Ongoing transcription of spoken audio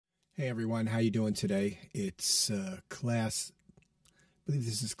Hey everyone, how you doing today? It's I believe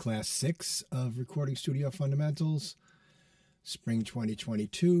this is class 6 of Recording Studio Fundamentals, spring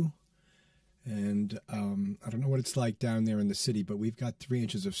 2022. And I don't know what it's like down there in the city, but we've got 3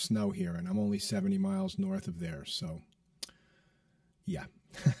 inches of snow here, and I'm only 70 miles north of there. So, yeah,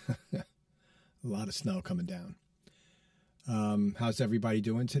 a lot of snow coming down. How's everybody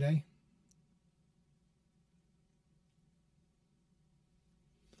doing today?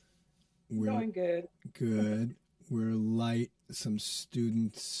 We're going good. Good. We're light. Some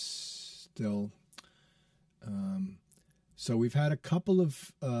students still. So we've had a couple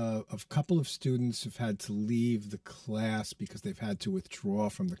of students who've had to leave the class because they've had to withdraw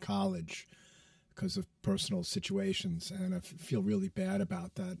from the college because of personal situations, and I feel really bad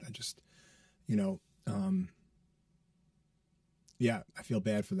about that. I just, yeah, I feel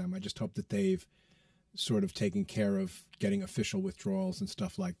bad for them. I just hope that they've sort of taken care of getting official withdrawals and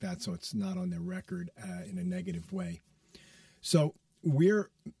stuff like that, so it's not on their record in a negative way. So we're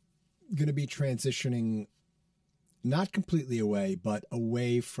going to be transitioning not completely away, but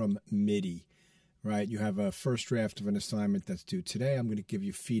away from Midi, right? You have a first draft of an assignment that's due today. I'm going to give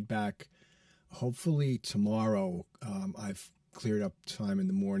you feedback hopefully tomorrow. I've cleared up time in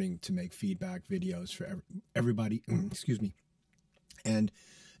the morning to make feedback videos for everybody, excuse me, and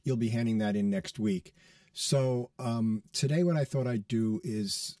you'll be handing that in next week. So today what I thought I'd do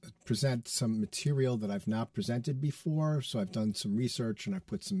is present some material that I've not presented before. So I've done some research and I've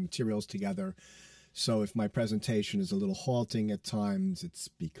put some materials together. So if my presentation is a little halting at times, it's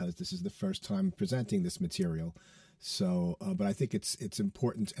because this is the first time presenting this material. So, but I think it's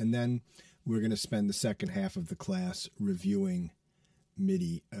important. And then we're going to spend the second half of the class reviewing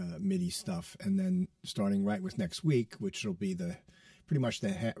MIDI stuff. And then starting right with next week, which will be pretty much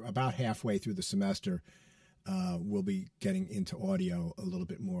about halfway through the semester, we'll be getting into audio a little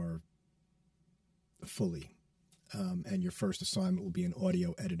bit more fully. And your first assignment will be an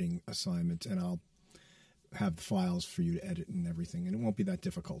audio editing assignment, and I'll have the files for you to edit and everything. And it won't be that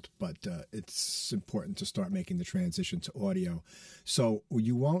difficult, but it's important to start making the transition to audio. So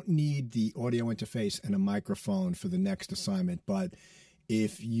you won't need the audio interface and a microphone for the next assignment, but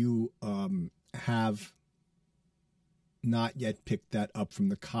if you have not yet picked that up from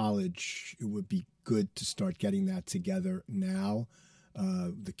the college, it would be good to start getting that together now,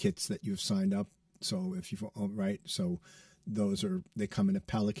 the kits that you've signed up. So if you've, right, so they come in a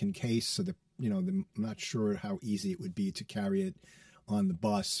Pelican case, so I'm not sure how easy it would be to carry it on the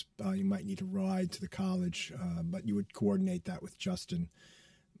bus. You might need to ride to the college, but you would coordinate that with Justin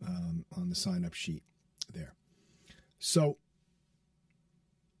on the sign-up sheet there. So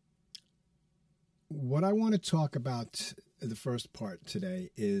what I want to talk about the first part today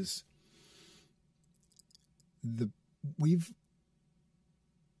is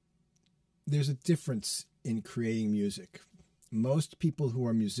there's a difference in creating music. Most people who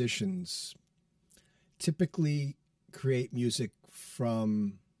are musicians typically create music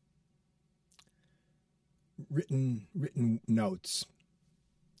from written notes.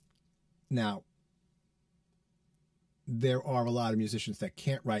 Now, there are a lot of musicians that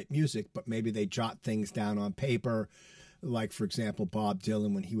can't write music, but maybe they jot things down on paper. Like, for example, Bob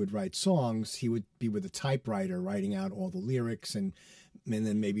Dylan, when he would write songs, he would be with a typewriter writing out all the lyrics, and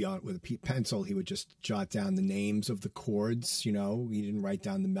then maybe with a pencil, he would just jot down the names of the chords. He didn't write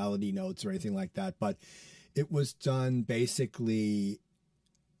down the melody notes or anything like that, but it was done basically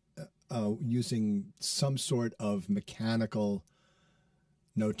using some sort of mechanical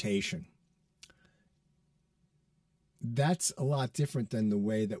notation. That's a lot different than the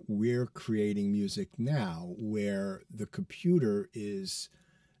way that we're creating music now, where the computer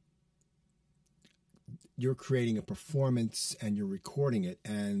you're creating a performance and you're recording it.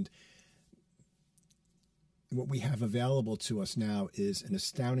 And what we have available to us now is an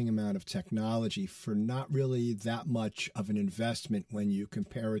astounding amount of technology for not really that much of an investment when you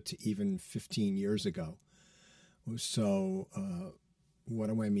compare it to even 15 years ago. So, what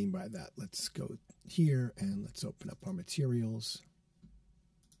do I mean by that? Let's go here and let's open up our materials.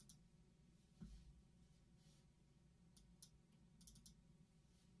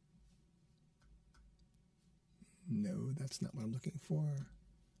 No, that's not what I'm looking for.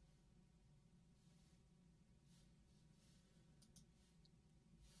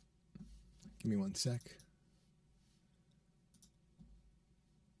 Give me one sec.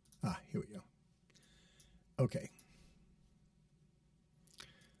 Here we go. Okay.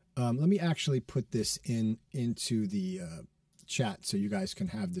 Let me actually put this into the chat so you guys can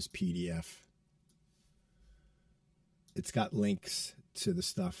have this PDF. It's got links to the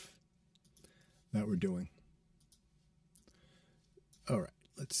stuff that we're doing. All right.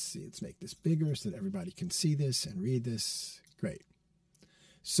 let's see, let's make this bigger so that everybody can see this and read this. Great.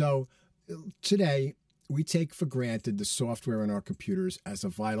 So today, we take for granted the software in our computers as a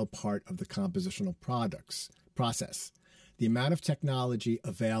vital part of the compositional process. The amount of technology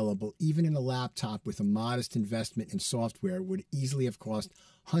available, even in a laptop with a modest investment in software, would easily have cost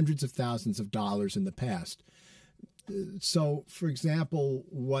hundreds of thousands of dollars in the past. So, for example,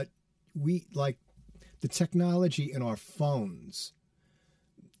 what we like, the technology in our phones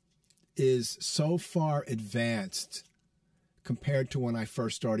is so far advanced compared to when I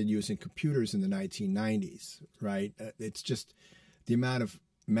first started using computers in the 1990s, right? It's just the amount of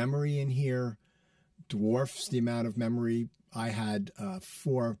memory in here dwarfs the amount of memory. I had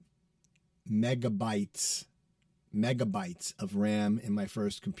 4 megabytes of RAM in my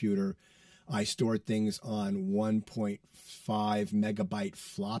first computer. I stored things on 1.5 megabyte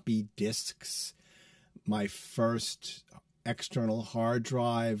floppy disks. My first external hard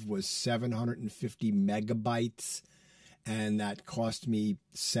drive was 750 megabytes, and that cost me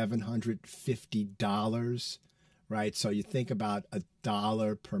 $750, right? So you think about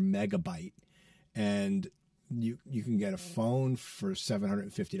 $1 per megabyte, and you can get a phone for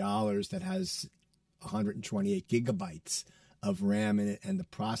 $750 that has 128 gigabytes of RAM in it, and the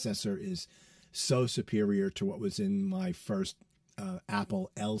processor is so superior to what was in my first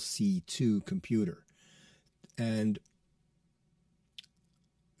Apple LC2 computer. And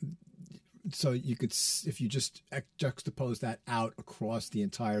so you could, if you just juxtapose that out across the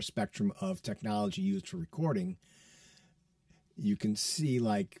entire spectrum of technology used for recording, you can see,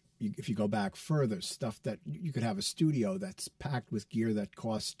 like, if you go back further, stuff that you could have a studio that's packed with gear that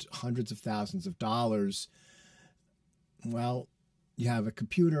costs hundreds of thousands of dollars. Well, you have a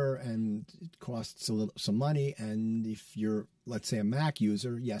computer and it costs some money. And if you're, let's say, a Mac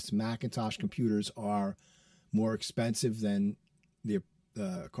user, yes, Macintosh computers are more expensive than the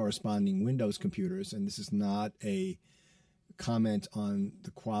corresponding Windows computers. And this is not a comment on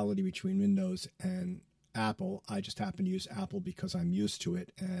the quality between Windows and Apple. I just happen to use Apple because I'm used to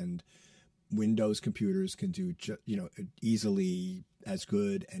it, and Windows computers can do easily as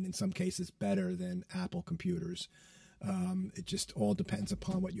good, and in some cases better, than Apple computers. It just all depends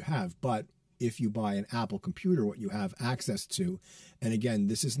upon what you have. But if you buy an Apple computer, what you have access to, and again,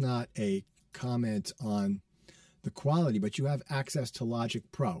 this is not a comment on the quality, but you have access to Logic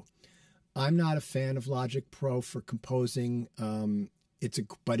Pro. I'm not a fan of Logic Pro for composing.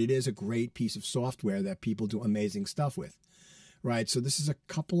 But it is a great piece of software that people do amazing stuff with, right? So this is a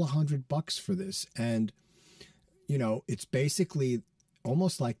couple of $100 for this. And, it's basically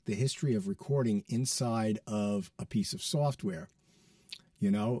almost like the history of recording inside of a piece of software,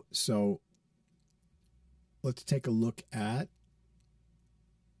 So let's take a look at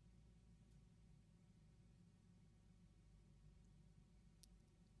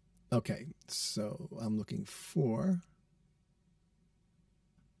okay, so I'm looking for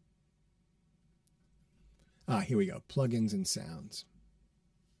here we go. Plugins and sounds.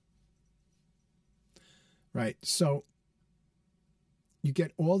 Right. So you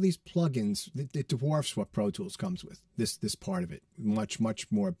get all these plugins. It dwarfs what Pro Tools comes with. This part of it. Much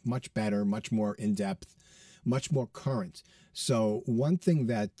better, much more in-depth, much more current. So one thing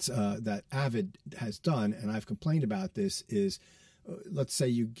that that Avid has done, and I've complained about this, is let's say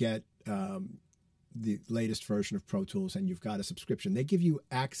you get the latest version of Pro Tools and you've got a subscription. They give you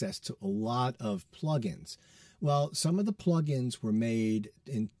access to a lot of plugins. Well, some of the plugins were made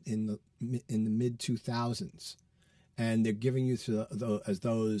in the mid 2000s, and they're giving you as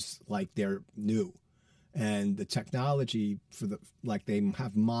those like they're new, and the technology for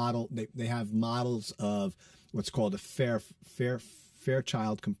they have models of what's called a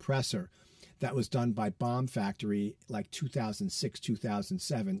Fairchild compressor that was done by Bomb Factory like 2006,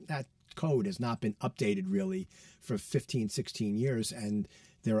 2007. That code has not been updated really for 15, 16 years. And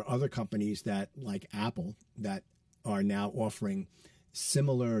there are other companies that, like Apple, that are now offering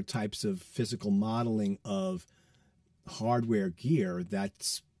similar types of physical modeling of hardware gear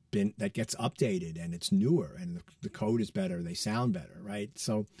that gets updated, and it's newer, and the code is better. They sound better, right?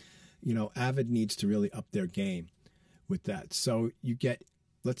 So, Avid needs to really up their game with that. So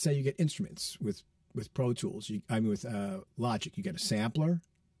let's say you get instruments with Pro Tools. With Logic, you get a sampler,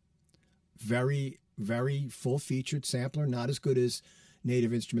 very, very full-featured sampler, not as good as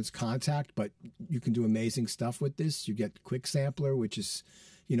Native Instruments Contact, but you can do amazing stuff with this. You get Quick Sampler, which is,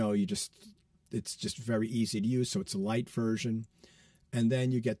 it's just very easy to use, so it's a light version. And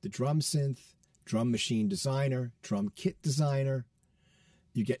then you get the Drum Synth, Drum Machine Designer, Drum Kit Designer.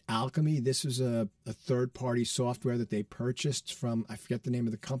 You get Alchemy. This is a third-party software that they purchased from, I forget the name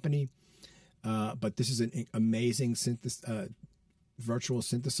of the company, but this is an amazing virtual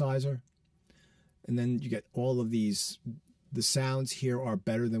synthesizer. And then you get all of these. The sounds here are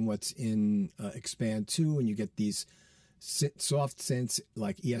better than what's in Expand 2, and you get these soft synths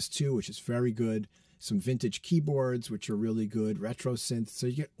like ES2, which is very good, some vintage keyboards, which are really good, retro synths. So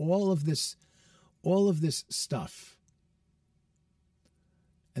you get all of this stuff.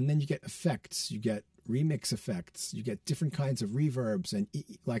 And then you get effects, you get remix effects, you get different kinds of reverbs and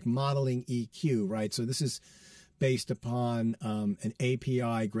like modeling EQ, right? So this is based upon an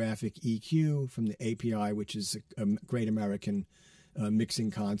API graphic EQ from the API, which is a great American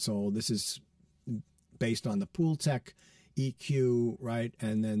mixing console. This is based on the Pooltech EQ, right?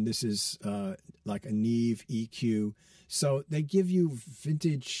 And then this is like a Neve EQ. So they give you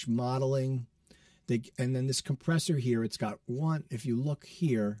vintage modeling. And then this compressor here, it's got one, if you look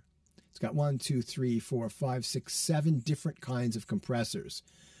here, it's got 1, 2, 3, 4, 5, 6, 7 different kinds of compressors,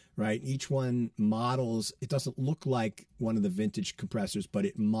 right? Each one models, it doesn't look like one of the vintage compressors, but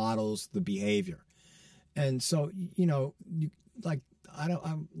it models the behavior. And so, you know,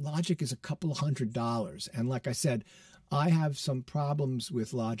 Logic is a couple of $100. And like I said, I have some problems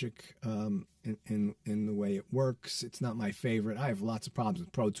with Logic in the way it works. It's not my favorite. I have lots of problems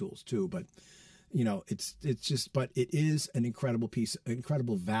with Pro Tools too, but you know, it's just, but it is an incredible piece,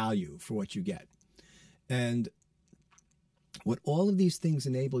 incredible value for what you get. And what all of these things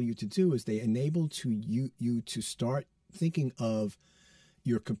enable you to do is they enable you to start thinking of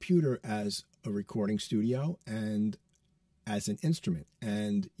your computer as a recording studio and as an instrument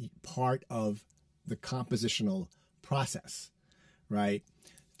and part of the compositional process, right?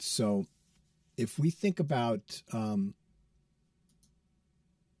 So if we think about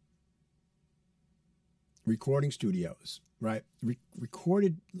recording studios, right?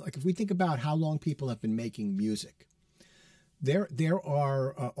 Recorded, like if we think about how long people have been making music, there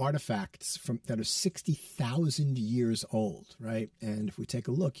are artifacts that are 60,000 years old, right? And if we take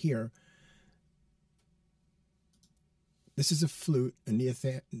a look here, this is a flute, a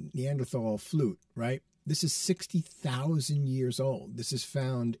Neanderthal flute, right? This is 60,000 years old. This is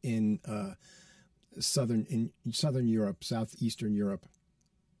found in southern Europe, southeastern Europe.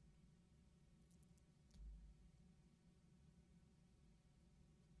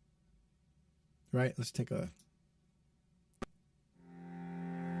 Right, let's take a...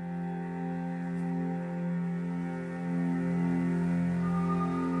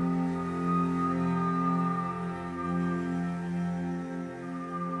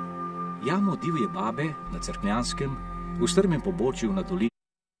 Jamo divje babe na Cerknjanskem, v strmem pobočju na dolini.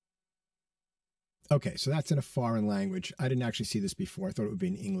 Okay, so that's in a foreign language. I didn't actually see this before. I thought it would be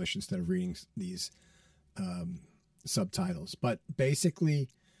in English instead of reading these subtitles. But basically,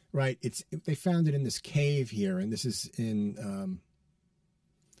 right, they found it in this cave here, and this is in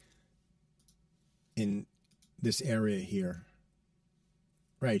this area here,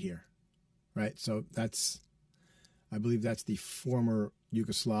 right here, right? So that's, I believe that's the former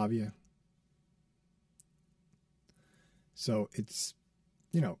Yugoslavia. So it's,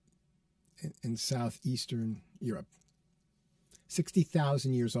 you know, in southeastern Europe,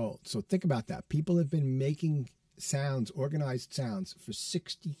 60,000 years old. So think about that. People have been making sounds, organized sounds, for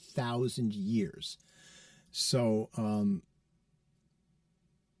 60,000 years. So,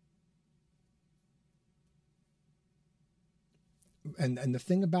 and the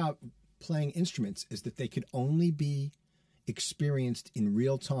thing about playing instruments is that they could only be experienced in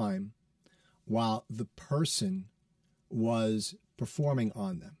real time while the person was performing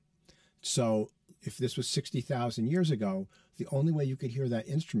on them. So if this was 60,000 years ago, the only way you could hear that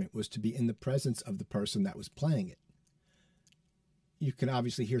instrument was to be in the presence of the person that was playing it. You can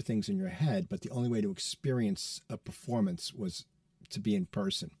obviously hear things in your head, but the only way to experience a performance was to be in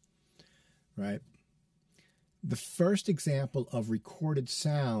person, right? The first example of recorded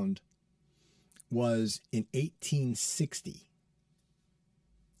sound was in 1860.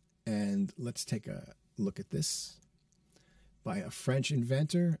 And let's take a look at this. By a French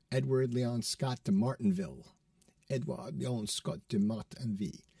inventor, Edward Leon Scott de Martinville. Edward Leon Scott de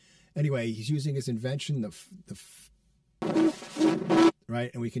Martinville. Anyway, he's using his invention,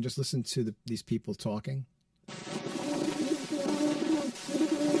 right? And we can just listen to these people talking.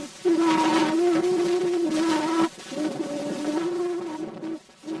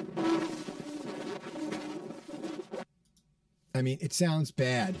 I mean, it sounds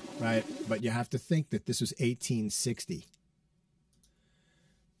bad, right? But you have to think that this was 1860.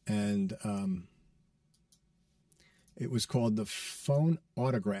 And it was called the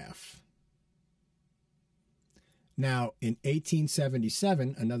phonautograph. Now, in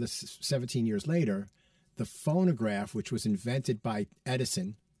 1877, another 17 years later, the phonograph, which was invented by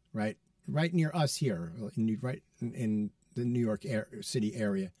Edison, right near us here, right in the New York City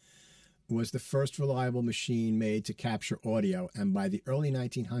area, was the first reliable machine made to capture audio. And by the early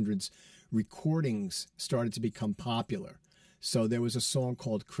 1900s, recordings started to become popular. So there was a song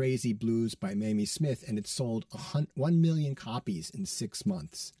called Crazy Blues by Mamie Smith, and it sold 1 million copies in 6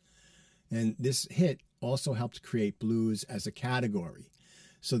 months. And this hit also helped create blues as a category.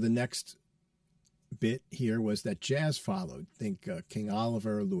 So the next bit here was that jazz followed. Think King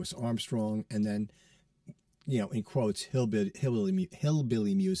Oliver, Louis Armstrong, and then, in quotes,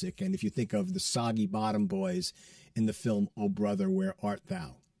 hillbilly music. And if you think of the Soggy Bottom Boys in the film Oh Brother, Where Art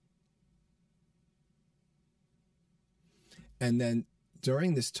Thou? And then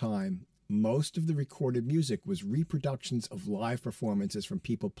during this time, most of the recorded music was reproductions of live performances from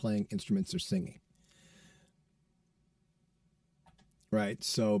people playing instruments or singing. Right?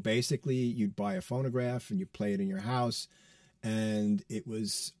 So basically, you'd buy a phonograph and you play it in your house, and it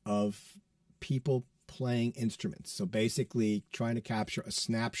was of people playing instruments. So basically, trying to capture a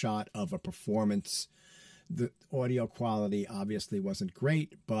snapshot of a performance. The audio quality obviously wasn't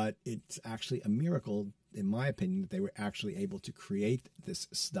great, but it's actually a miracle, in my opinion, that they were actually able to create this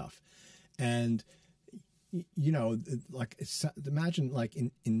stuff. And, imagine like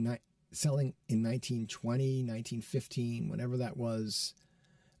selling in 1920, 1915, whenever that was,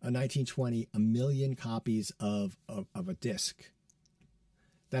 1920, 1 million copies of a disc.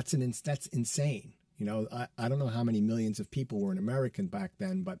 That's insane. I don't know how many millions of people were in America back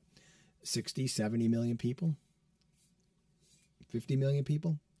then, but 60, 70 million people? 50 million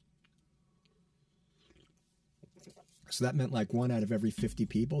people? So that meant like 1 out of every 50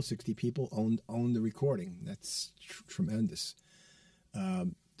 people, 60 people owned the recording. That's tremendous.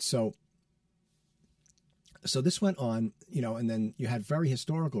 So this went on, and then you had very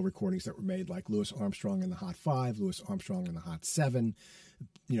historical recordings that were made, like Louis Armstrong and the Hot Five, Louis Armstrong and the Hot Seven,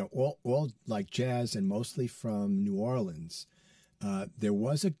 all like jazz and mostly from New Orleans. There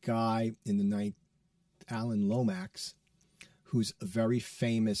was a guy in the night, Alan Lomax, who's a very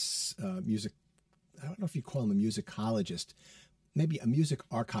famous music. I don't know if you call him a musicologist, maybe a music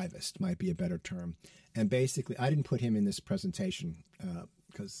archivist might be a better term. And basically, I didn't put him in this presentation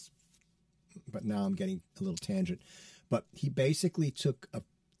but now I'm getting a little tangent. But he basically took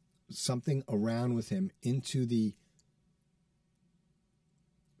something around with him into the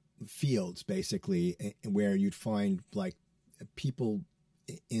fields, basically, where you'd find like people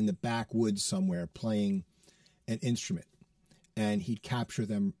in the backwoods somewhere playing an instrument, and he'd capture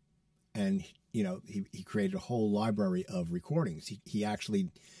them, and he created a whole library of recordings. He actually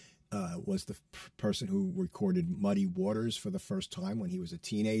was the person who recorded Muddy Waters for the first time when he was a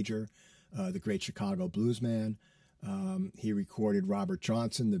teenager, the great Chicago blues man. He recorded Robert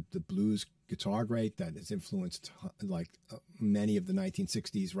Johnson, the blues guitar great that has influenced many of the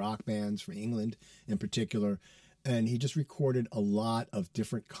 1960s rock bands from England in particular. And he just recorded a lot of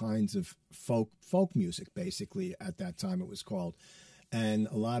different kinds of folk music, basically, at that time it was called. And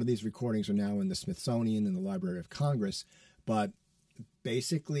a lot of these recordings are now in the Smithsonian and the Library of Congress. But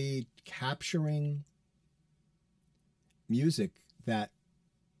basically capturing music that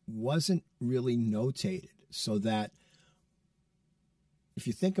wasn't really notated, so that if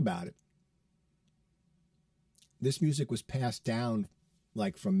you think about it, this music was passed down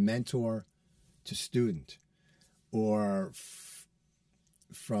like from mentor to student, or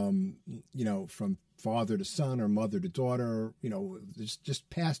from father to son or mother to daughter, just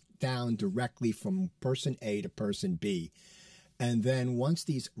passed down directly from person A to person B. And then once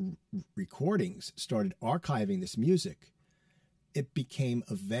these recordings started archiving this music, it became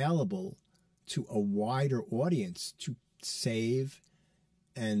available to a wider audience to save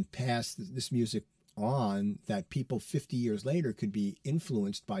and pass this music on, that people 50 years later could be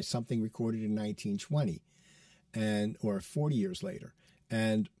influenced by something recorded in 1920 or 40 years later,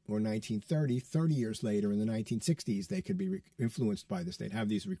 or 1930, 30 years later in the 1960s, they could be influenced by this. They'd have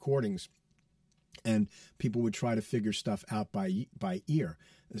these recordings, and people would try to figure stuff out by ear,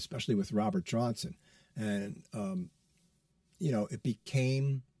 especially with Robert Johnson. And, it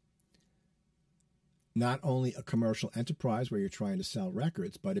became not only a commercial enterprise where you're trying to sell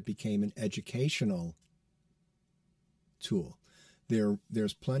records, but it became an educational tool.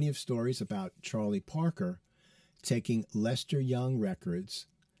 There's plenty of stories about Charlie Parker taking Lester Young records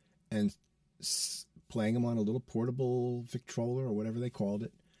and playing them on a little portable Victrola or whatever they called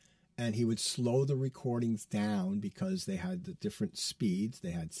it. And he would slow the recordings down because they had the different speeds.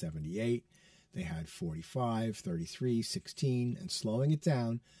 They had 78, they had 45, 33, 16, and slowing it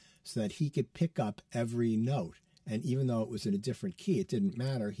down so that he could pick up every note. And even though it was in a different key, it didn't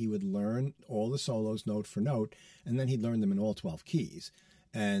matter. He would learn all the solos note for note, and then he'd learn them in all 12 keys.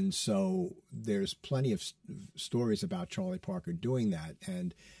 And so there's plenty of stories about Charlie Parker doing that.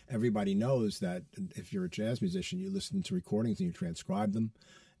 And everybody knows that if you're a jazz musician, you listen to recordings and you transcribe them.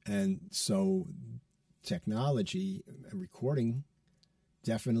 And so technology and recording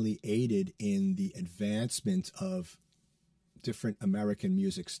definitely aided in the advancement of different American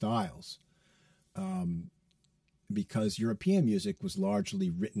music styles, because European music was largely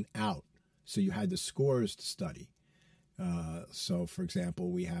written out. So you had the scores to study. So, for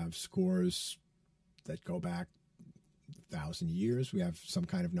example, we have scores that go back 1,000 years. We have some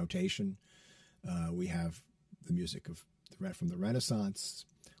kind of notation. We have the music from the Renaissance.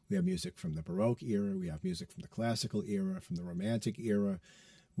 We have music from the Baroque era. We have music from the Classical era, from the Romantic era.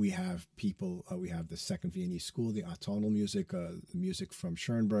 We have we have the Second Viennese School, the atonal music, the music from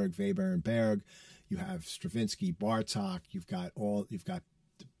Schoenberg, Weber, and Berg. You have Stravinsky, Bartok. You've got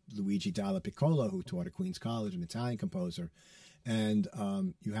Luigi Dalla Piccola, who taught at Queens College, an Italian composer. And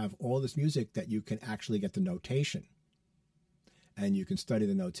you have all this music that you can actually get the notation. And you can study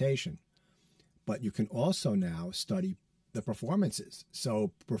the notation. But you can also now study the performances.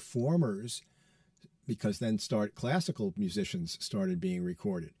 So performers, because then classical musicians started being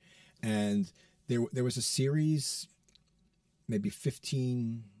recorded. And there was a series maybe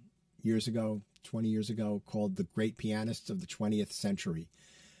 15 years ago, 20 years ago, called The Great Pianists of the 20th Century.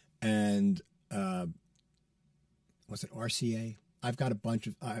 And was it RCA? I've got a bunch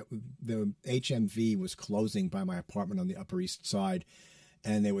of the HMV was closing by my apartment on the Upper East Side,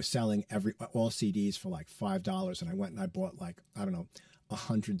 and they were selling all CDs for like $5. And I went and I bought I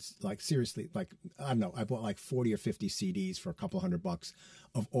bought like 40 or 50 CDs for a couple $100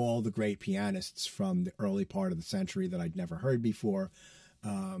 of all the great pianists from the early part of the century that I'd never heard before.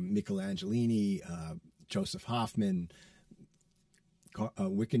 Michelangelini, Joseph Hoffman,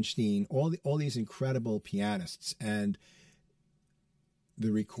 Wittgenstein, all these incredible pianists, and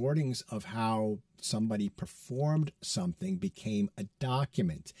the recordings of how somebody performed something became a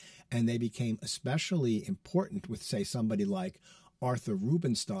document, and they became especially important with, say, somebody like Arthur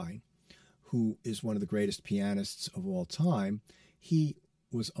Rubinstein, who is one of the greatest pianists of all time. He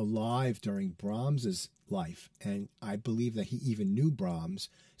was alive during Brahms's life, and I believe that he even knew Brahms.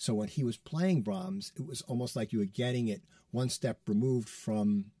 So when he was playing Brahms, it was almost like you were getting it one step removed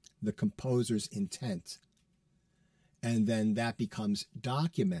from the composer's intent. And then that becomes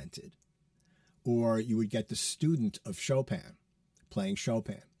documented. Or you would get the student of Chopin playing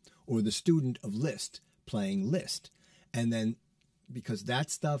Chopin, or the student of Liszt playing Liszt. And then, because that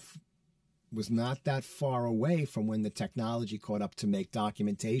stuff was not that far away from when the technology caught up to make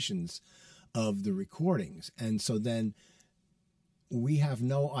documentations of the recordings. And so then we have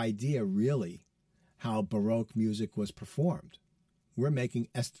no idea really how Baroque music was performed. We're making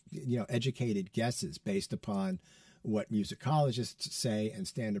educated guesses based upon what musicologists say and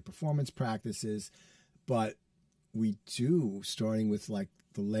standard performance practices. But we do, starting with like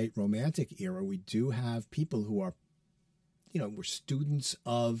the late Romantic era, we do have people who are, were students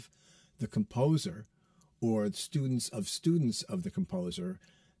of the composer, or students of the composer,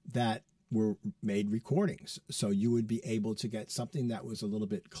 that were made recordings. So you would be able to get something that was a little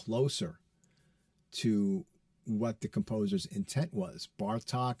bit closer to what the composer's intent was.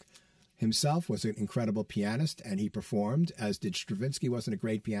 Bartok himself was an incredible pianist, and he performed, as did Stravinsky. Wasn't a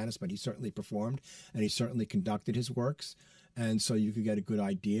great pianist, but he certainly performed, and he certainly conducted his works. And so you could get a good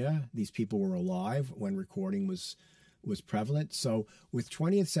idea. These people were alive when recording was prevalent. So with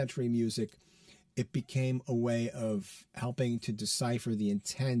 20th century music, it became a way of helping to decipher the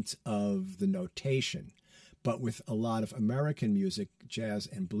intent of the notation. But with a lot of American music, jazz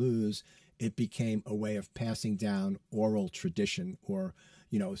and blues, it became a way of passing down oral tradition, or,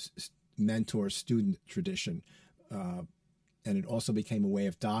 mentor-student tradition. And it also became a way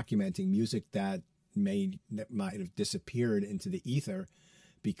of documenting music that might have disappeared into the ether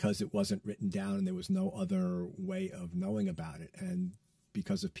because it wasn't written down and there was no other way of knowing about it. And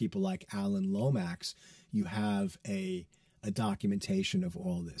because of people like Alan Lomax, you have a documentation of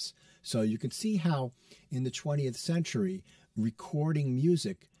all this. So you can see how in the 20th century, recording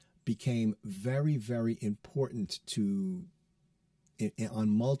music became very, very important on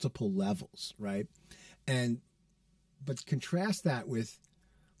multiple levels, right? But contrast that with,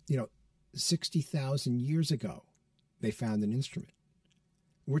 60,000 years ago, they found an instrument.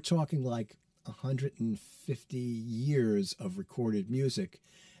 We're talking like 150 years of recorded music,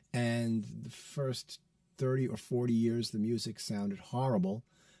 and the first 30 or 40 years, the music sounded horrible,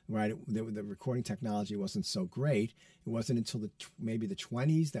 right? The recording technology wasn't so great. It wasn't until maybe the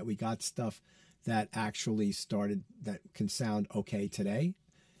 20s that we got stuff that actually started, that can sound okay today.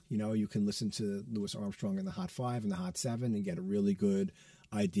 You can listen to Louis Armstrong and the Hot 5 and the Hot 7 and get a really good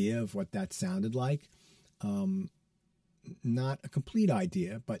idea of what that sounded like. Not a complete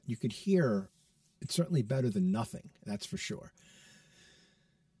idea, but you could hear it's certainly better than nothing, that's for sure.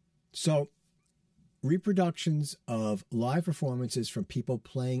 So, reproductions of live performances from people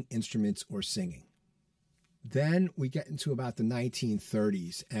playing instruments or singing. Then we get into about the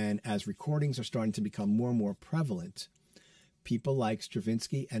 1930s, and as recordings are starting to become more and more prevalent, people like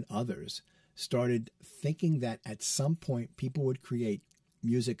Stravinsky and others started thinking that at some point people would create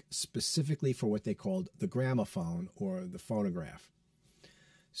music specifically for what they called the gramophone or the phonograph.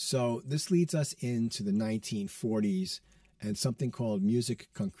 So this leads us into the 1940s and something called musique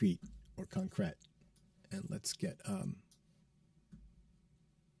concrète or concrète. And let's get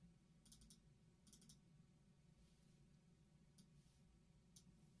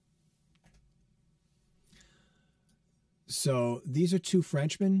so these are two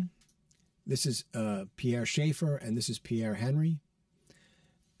Frenchmen. This is Pierre Schaeffer and this is Pierre Henry.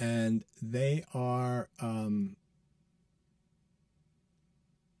 And they are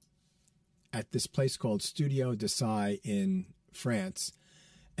at this place called Studio Desai in France.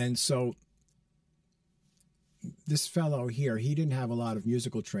 And so this fellow here, he didn't have a lot of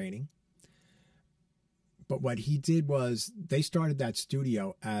musical training. But what he did was they started that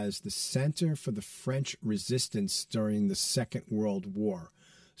studio as the center for the French resistance during the Second World War.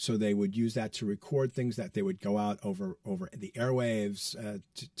 So they would use that to record things that they would go out over the airwaves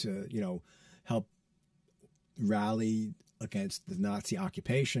to you know, help rally against the Nazi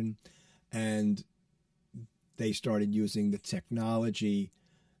occupation. And they started using the technology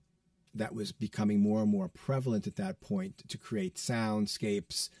that was becoming more and more prevalent at that point to create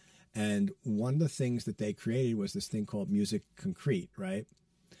soundscapes. And one of the things that they created was this thing called musique concrète, right?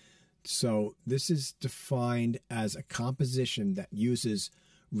 So this is defined as a composition that uses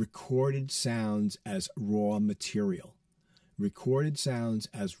recorded sounds as raw material. Recorded sounds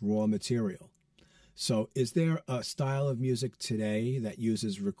as raw material. So is there a style of music today that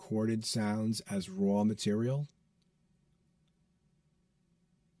uses recorded sounds as raw material?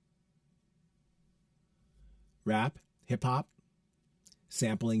 Rap, hip-hop,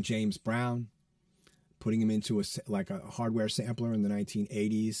 sampling James Brown, putting him into a hardware sampler in the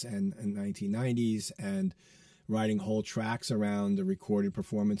 1980s and 1990s, and writing whole tracks around the recorded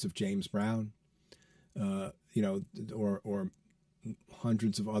performance of James Brown, you know, or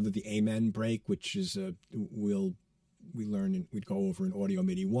hundreds of other, the Amen break, which is we'd go over in Audio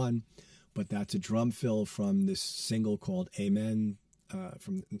Midi 1, but that's a drum fill from this single called Amen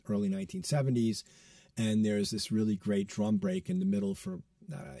from the early 1970s. And there's this really great drum break in the middle for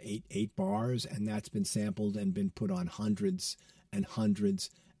eight bars, and that's been sampled and been put on hundreds and hundreds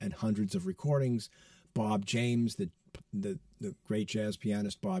and hundreds of recordings. Bob James, the great jazz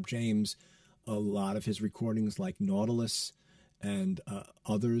pianist Bob James, a lot of his recordings like Nautilus and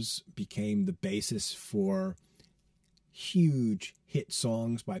others became the basis for huge hit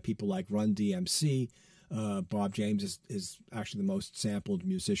songs by people like Run DMC. Bob James is actually the most sampled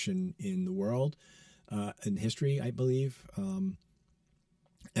musician in the world. In history, I believe.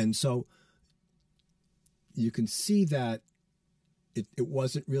 And so you can see that it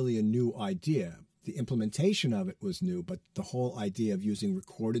wasn't really a new idea. The implementation of it was new, but the whole idea of using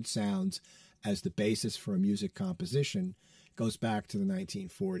recorded sounds as the basis for a music composition goes back to the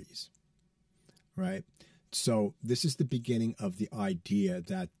 1940s, right? So this is the beginning of the idea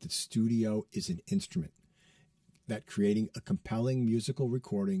that the studio is an instrument, that creating a compelling musical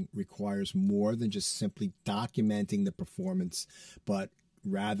recording requires more than just simply documenting the performance, but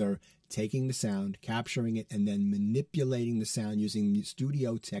rather taking the sound, capturing it, and then manipulating the sound using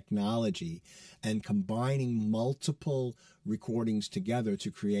studio technology and combining multiple recordings together to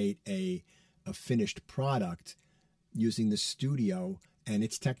create a finished product using the studio and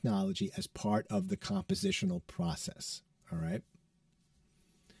its technology as part of the compositional process. All right.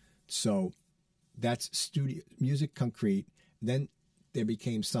 So that's studio musique concrète. Then there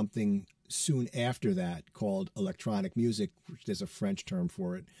became something soon after that called electronic music, which there's a French term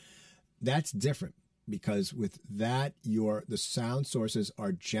for it. That's different because with that, the sound sources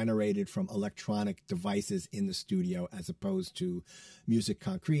are generated from electronic devices in the studio, as opposed to musique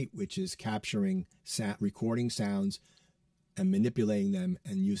concrète, which is capturing recording sounds and manipulating them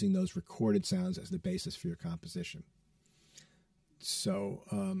and using those recorded sounds as the basis for your composition. So,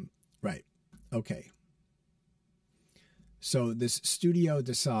 right. Okay. So this Studio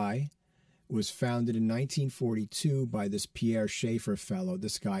Desai was founded in 1942 by this Pierre Schaeffer fellow,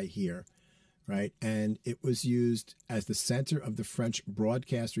 this guy here, right? And it was used as the center of the French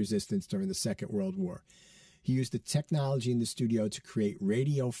broadcast resistance during the Second World War. He used the technology in the studio to create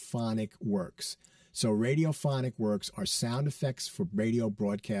radiophonic works. So radiophonic works are sound effects for radio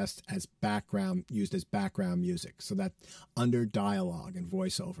broadcast as used as background music. So that under dialogue and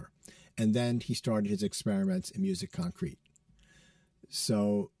voiceover. And then he started his experiments in music concrete.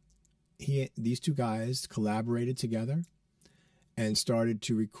 So these two guys collaborated together and started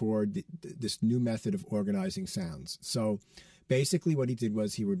to record this new method of organizing sounds. So basically what he did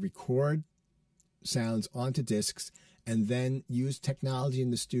was he would record sounds onto discs and then use technology in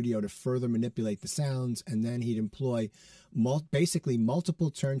the studio to further manipulate the sounds. And then he'd employ basically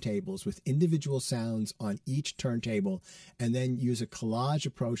multiple turntables with individual sounds on each turntable, and then use a collage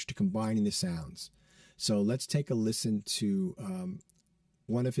approach to combining the sounds. So let's take a listen to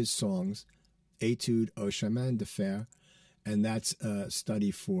one of his songs, Étude au chemin de fer, and that's a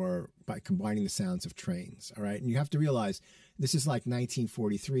study by combining the sounds of trains. All right, and you have to realize this is like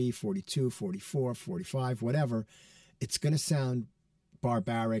 1943, 42, 44, 45, whatever. It's going to sound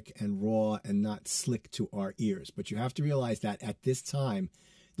barbaric and raw and not slick to our ears. But you have to realize that at this time,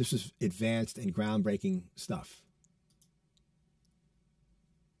 this was advanced and groundbreaking stuff.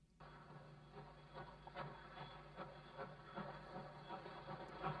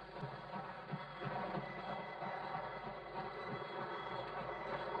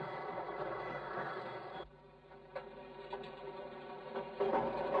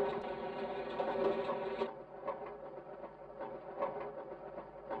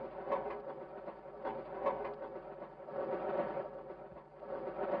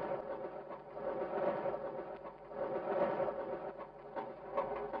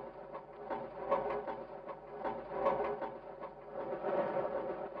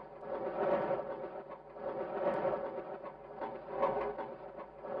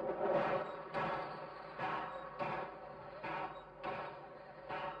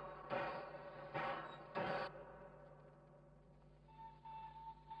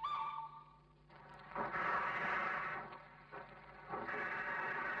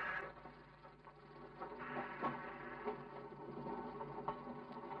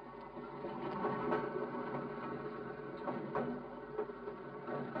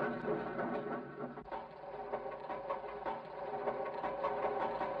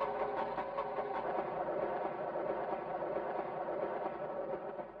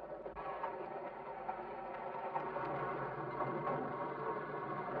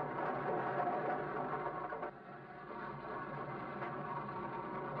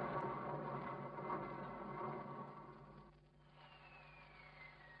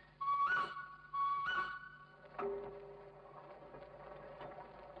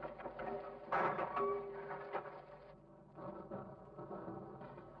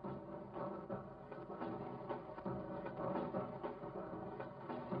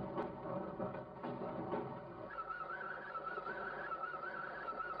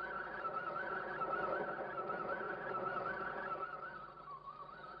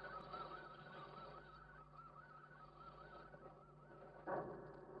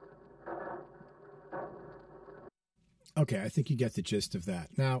 Okay, I think you get the gist of that.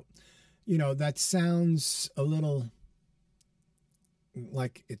 Now, you know, that sounds a little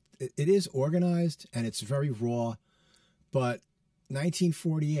like it is organized and it's very raw, but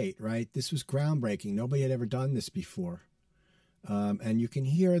 1948, right? This was groundbreaking. Nobody had ever done this before. And you can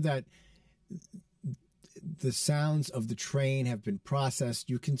hear that the sounds of the train have been processed.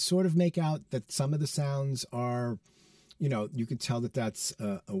 You can sort of make out that some of the sounds are, you know, you can tell that that's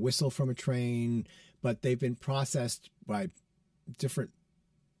a whistle from a train, but they've been processed by different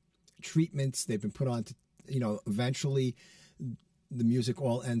treatments. They've been put on to, you know, eventually the music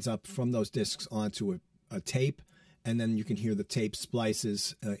all ends up from those discs onto a tape. And then you can hear the tape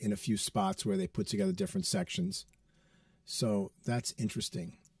splices in a few spots where they put together different sections. So that's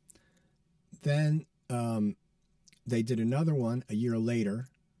interesting. Then they did another one a year later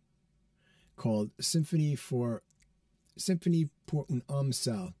called Symphony pour un homme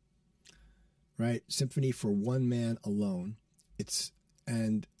seul, right? Symphony for one man alone. It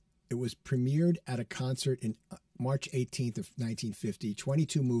was premiered at a concert in March 18th of 1950.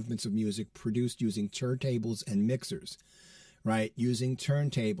 22 movements of music produced using turntables and mixers, right? Using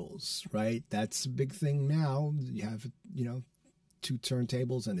turntables, right? That's a big thing now. You have, you know, 2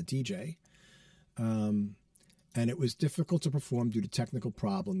 turntables and a DJ. And it was difficult to perform due to technical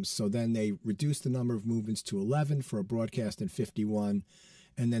problems. So then they reduced the number of movements to 11 for a broadcast in 51,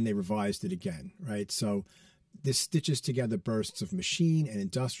 and then they revised it again, right? So this stitches together bursts of machine and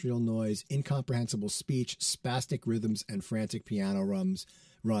industrial noise, incomprehensible speech, spastic rhythms, and frantic piano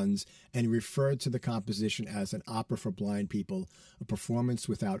runs, and referred to the composition as an opera for blind people, a performance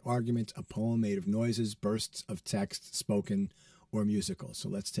without argument, a poem made of noises, bursts of text, spoken or musical. So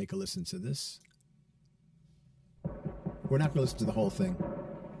let's take a listen to this. We're not going to listen to the whole thing.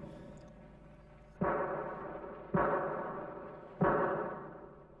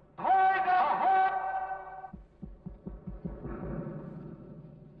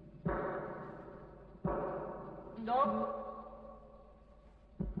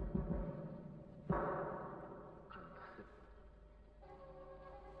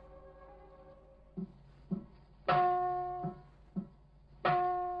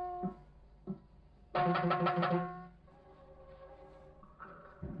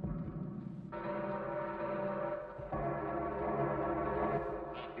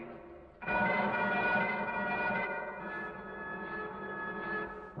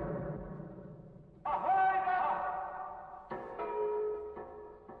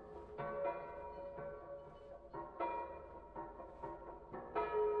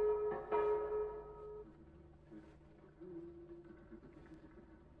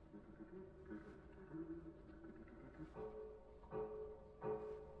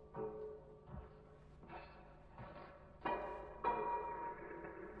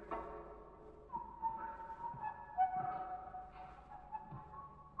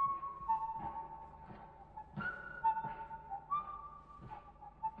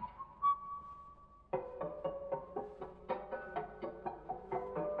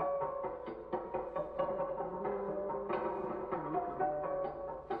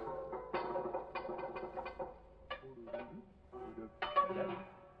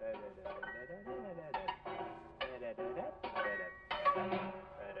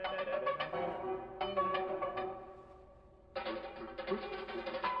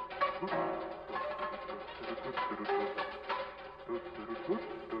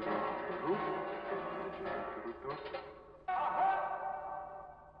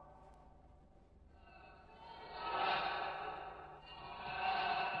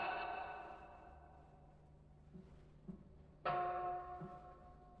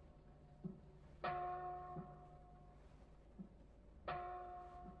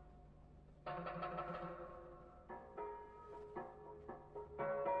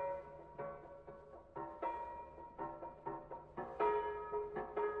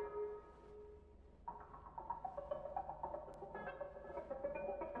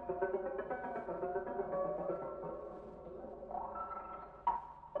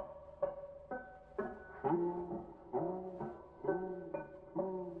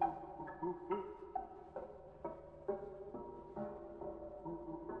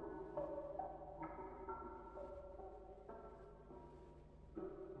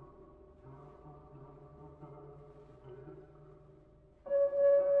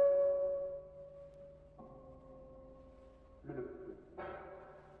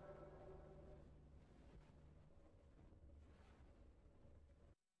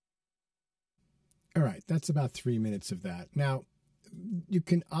 All right, that's about 3 minutes of that. Now, you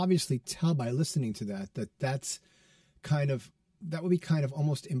can obviously tell by listening to that that that would be kind of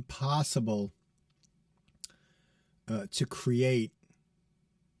almost impossible to create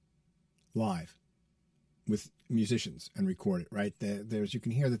live with musicians and record it, right? You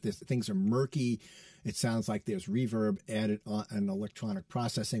can hear that things are murky. It sounds like there's reverb added on and electronic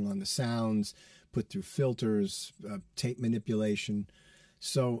processing on the sounds, put through filters, tape manipulation.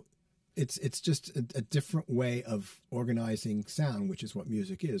 So it's just a different way of organizing sound, which is what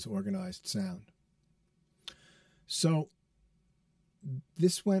music is, organized sound. So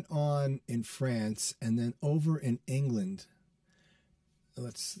this went on in France, and then over in England.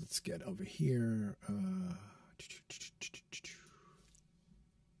 Let's get over here.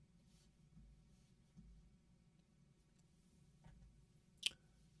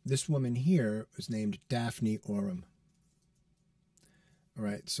 This woman here was named Daphne Oram. All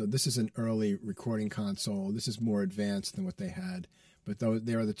right, so this is an early recording console. This is more advanced than what they had, but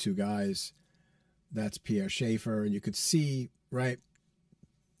there are the two guys. That's Pierre Schaeffer, and you could see, right,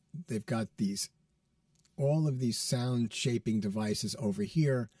 they've got all of these sound shaping devices over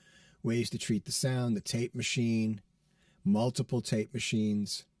here, ways to treat the sound, the tape machine, multiple tape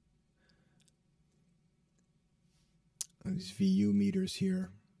machines, and these VU meters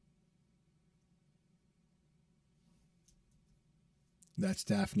here. That's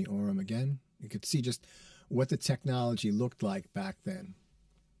Daphne Oram again. You could see just what the technology looked like back then.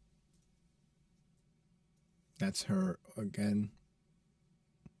 That's her again.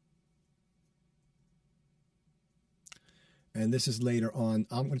 And this is later on.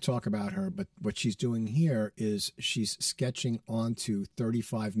 I'm going to talk about her, but what she's doing here is she's sketching onto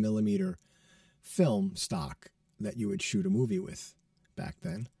 35 millimeter film stock that you would shoot a movie with back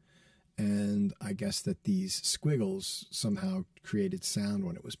then. And I guess that these squiggles somehow created sound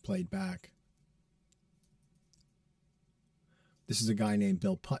when it was played back. This is a guy named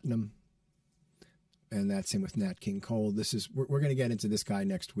Bill Putnam, and that's him with Nat King Cole. We're going to get into this guy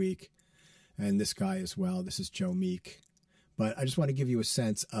next week, and this guy as well. This is Joe Meek. But I just want to give you a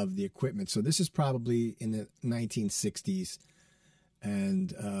sense of the equipment. So this is probably in the 1960s,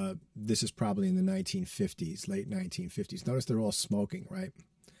 and this is probably in the 1950s, late 1950s. Notice they're all smoking, right?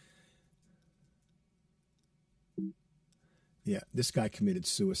 Yeah, this guy committed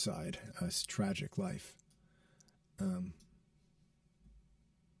suicide. It's a tragic life.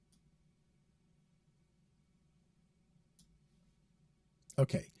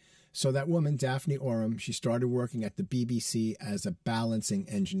 Okay, so that woman, Daphne Oram, she started working at the BBC as a balancing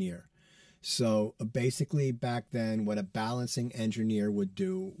engineer. So basically back then, what a balancing engineer would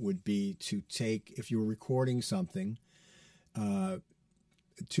do would be to take, if you were recording something,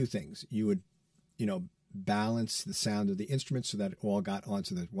 two things. You would, balance the sound of the instrument so that it all got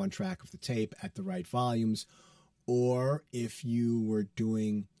onto the one track of the tape at the right volumes. Or if you were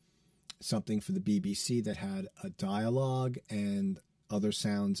doing something for the BBC that had a dialogue and other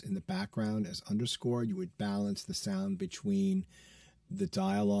sounds in the background as underscore, you would balance the sound between the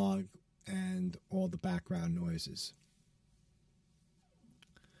dialogue and all the background noises.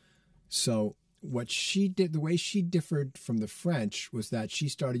 So what she did, the way she differed from the French was that she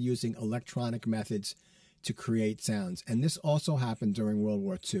started using electronic methods to create sounds. And this also happened during World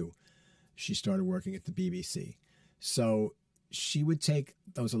War II. She started working at the BBC. So she would take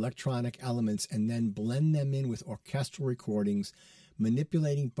those electronic elements and then blend them in with orchestral recordings,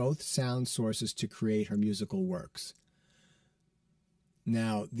 manipulating both sound sources to create her musical works.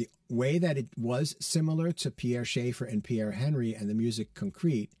 Now, the way that it was similar to Pierre Schaeffer and Pierre Henry and the musique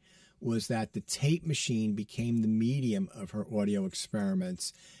concrète was that the tape machine became the medium of her audio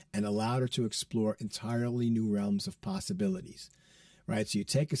experiments and allowed her to explore entirely new realms of possibilities. Right? So you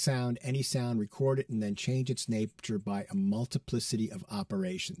take a sound, any sound, record it, and then change its nature by a multiplicity of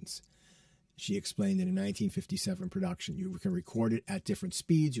operations. She explained in a 1957 production. You can record it at different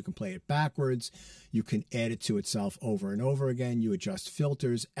speeds. You can play it backwards. You can add it to itself over and over again. You adjust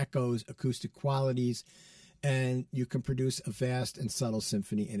filters, echoes, acoustic qualities, and you can produce a vast and subtle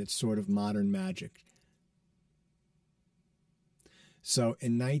symphony in its sort of modern magic. So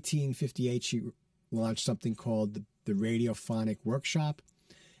in 1958, she launched something called the Radiophonic Workshop,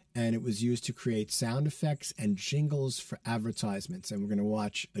 and it was used to create sound effects and jingles for advertisements. And we're going to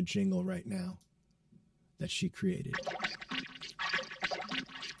watch a jingle right now that she created.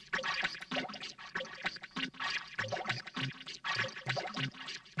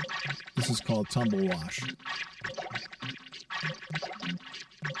 This is called Tumble Wash.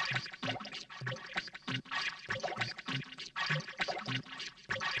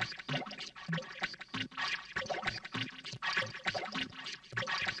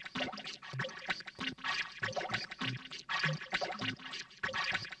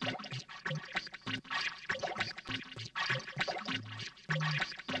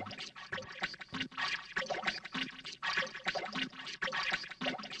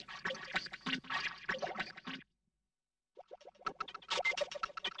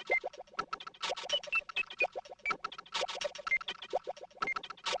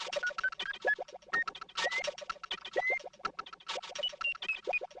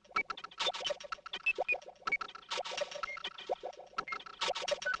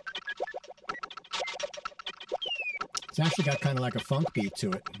 It's actually got kind of like a funk beat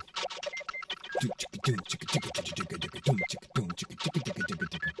to it.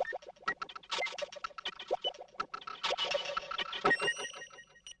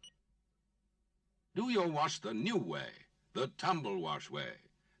 Do your wash the new way, the tumble wash way.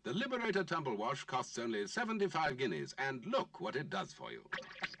 The Liberator Tumble Wash costs only 75 guineas, and look what it does for you.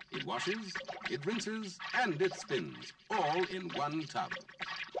 It washes, it rinses, and it spins, all in one tub.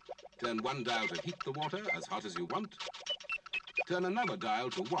 Turn one dial to heat the water as hot as you want. Turn another dial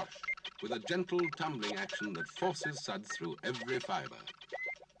to wash, with a gentle tumbling action that forces suds through every fibre.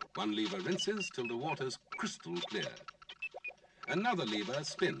 One lever rinses till the water's crystal clear. Another lever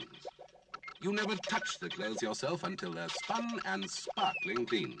spins. You never touch the clothes yourself until they're spun and sparkling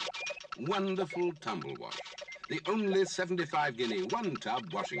clean. Wonderful tumble wash. The only 75 guinea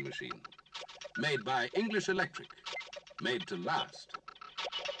one-tub washing machine. Made by English Electric. Made to last.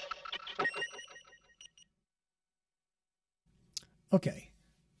 Okay.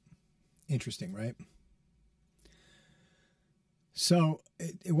 Interesting, right? So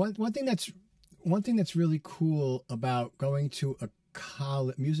one thing that's really cool about going to a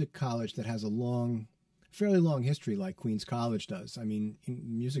music college that has a fairly long history like Queen's College does. I mean,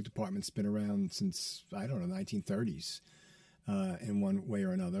 music department's been around since, I don't know, 1930s in one way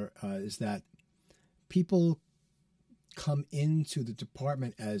or another, is that people come into the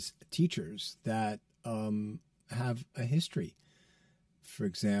department as teachers that have a history. For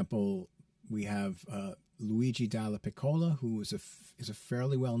example, we have Luigi Dalla Piccola, who is a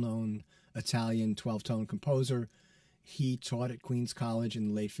fairly well-known Italian 12-tone composer. He taught at Queens College in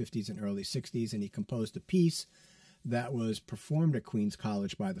the late 50s and early 60s, and he composed a piece that was performed at Queens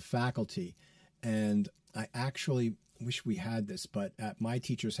College by the faculty. And I actually wish we had this, but at my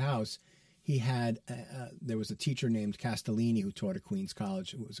teacher's house, he had, there was a teacher named Castellini who taught at Queens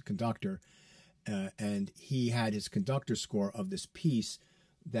College, who was a conductor, and he had his conductor score of this piece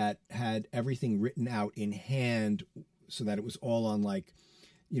that had everything written out in hand so that it was all on like,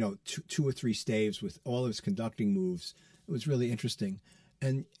 you know, two or three staves with all of his conducting moves. It was really interesting.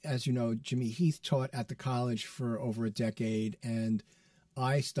 And as you know, Jimmy Heath taught at the college for over a decade, and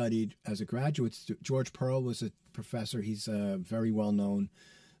I studied as a graduate student. George Pearl was a professor. He's a very well-known,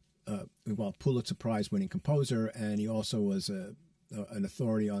 Pulitzer Prize-winning composer, and he also was an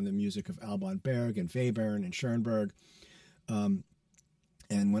authority on the music of Alban Berg and Webern and Schoenberg.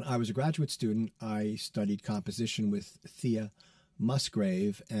 And when I was a graduate student, I studied composition with Thea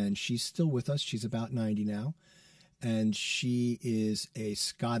Musgrave, and she's still with us. She's about 90 now, and she is a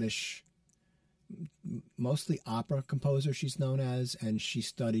Scottish, mostly opera composer, she's known as, and she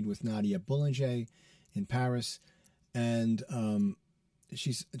studied with Nadia Boulanger in Paris, and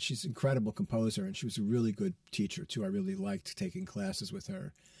she's an incredible composer, and she was a really good teacher too. I really liked taking classes with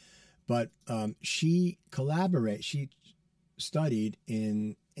her. But she studied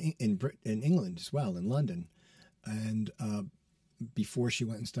in England as well, in London, and before she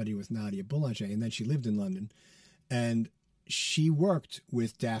went and studied with Nadia Boulanger, and then she lived in London, and she worked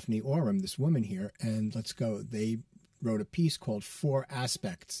with Daphne Oram, this woman here, and they wrote a piece called Four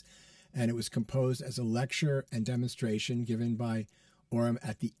Aspects, and it was composed as a lecture and demonstration given by Oram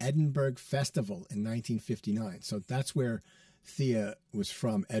at the Edinburgh Festival in 1959. So that's where Thea was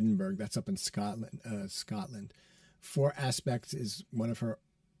from, Edinburgh. That's up in Scotland. Four Aspects is one of her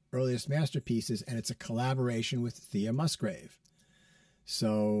earliest masterpieces, and it's a collaboration with Thea Musgrave.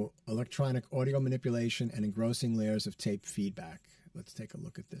 So electronic audio manipulation and engrossing layers of tape feedback. Let's take a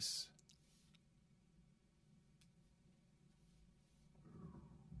look at this.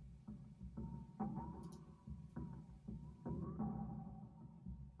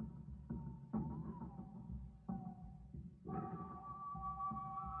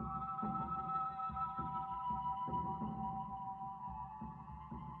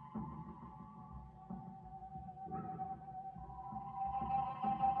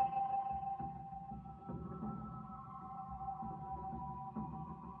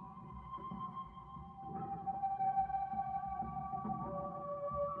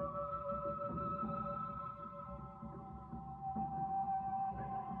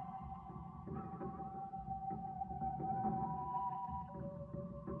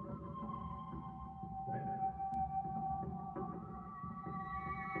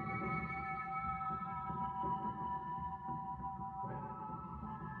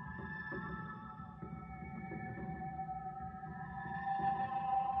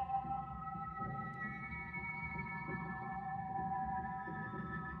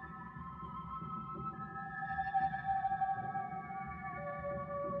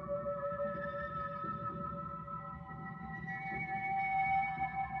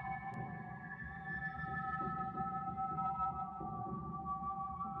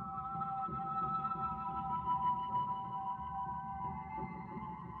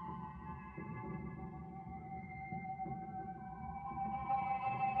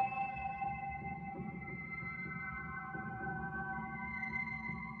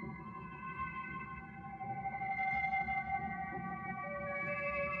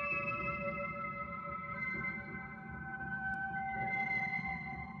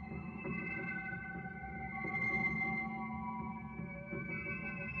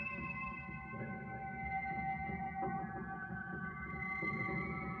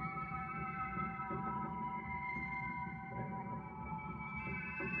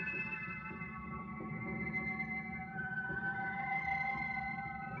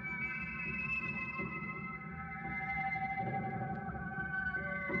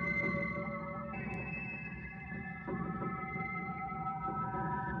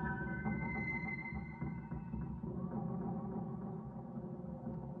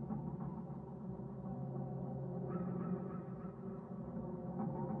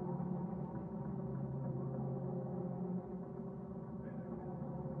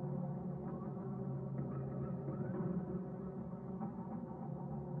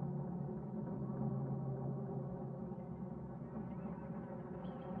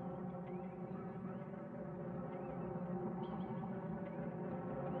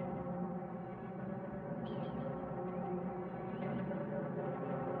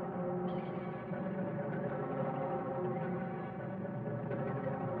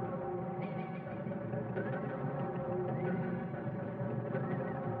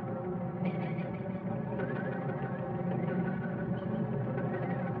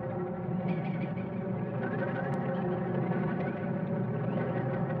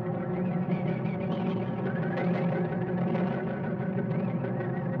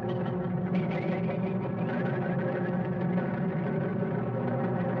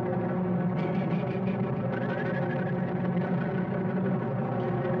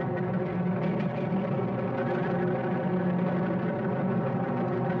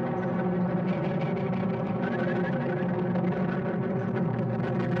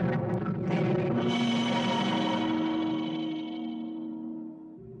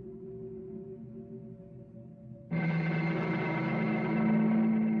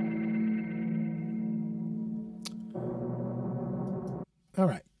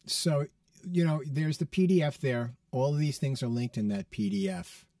 So, you know, there's the PDF there. All of these things are linked in that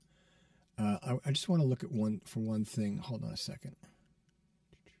PDF. I just want to look at one thing. Hold on a second.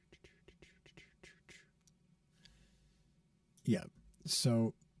 Yeah.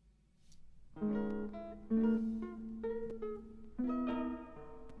 So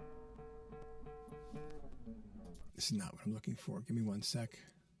this is not what I'm looking for. Give me one sec.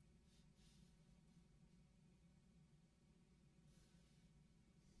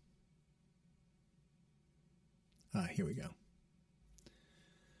 Here we go.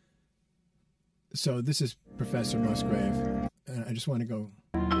 So this is Professor Musgrave, and I just want to go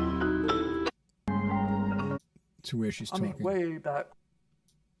to where she's talking. I mean, way back,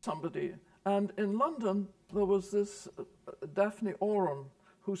 somebody. And in London, there was this Daphne Oram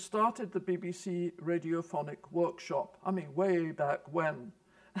who started the BBC Radiophonic workshop. I mean, way back when.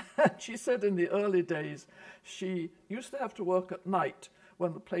 And she said in the early days, she used to have to work at night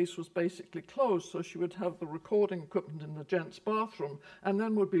when the place was basically closed, so she would have the recording equipment in the gents' bathroom and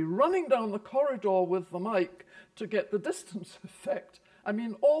then would be running down the corridor with the mic to get the distance effect. I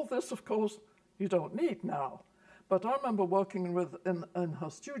mean, all this, of course, you don't need now. But I remember working in her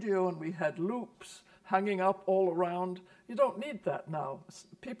studio, and we had loops hanging up all around. You don't need that now.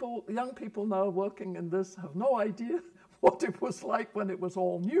 Young people now working in this have no idea what it was like when it was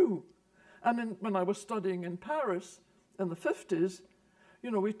all new. And when I was studying in Paris in the 50s, you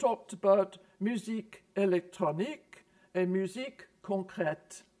know, we talked about musique électronique et musique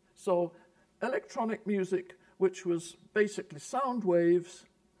concrète. So electronic music, which was basically sound waves,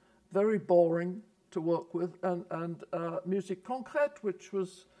 very boring to work with, and musique concrète, which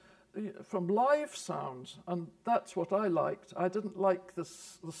was from live sounds, and that's what I liked. I didn't like the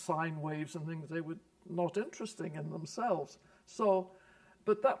sine waves and things. They were not interesting in themselves. So,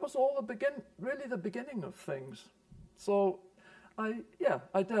 but that was all really the beginning of things. So I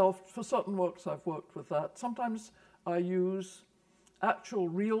delved, for certain works I've worked with that. Sometimes I use actual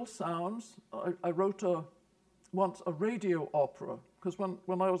real sounds. I wrote once a radio opera, because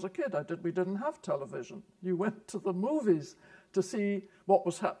when I was a kid, we didn't have television. You went to the movies to see what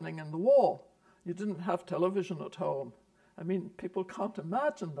was happening in the war. You didn't have television at home. I mean, people can't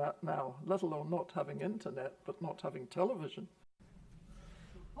imagine that now, let alone not having internet, but not having television.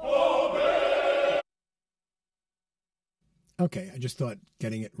 Okay, I just thought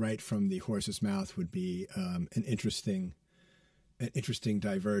getting it right from the horse's mouth would be an interesting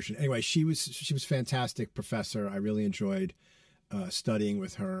diversion. Anyway, she was fantastic professor. I really enjoyed studying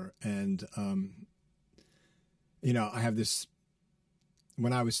with her, and you know, I have this.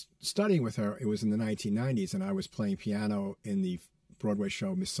 When I was studying with her, it was in the 1990s, and I was playing piano in the Broadway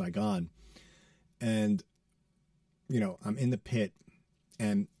show Miss Saigon, and you know, I'm in the pit,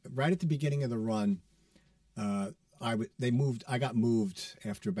 and right at the beginning of the run, I got moved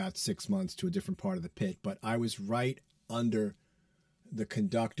after about 6 months to a different part of the pit, but I was right under. The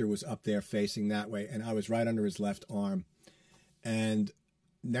conductor was up there facing that way, and I was right under his left arm. And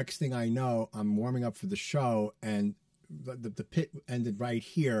next thing I know, I'm warming up for the show, and the pit ended right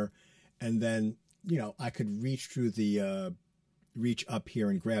here. And then, you know, I could reach up here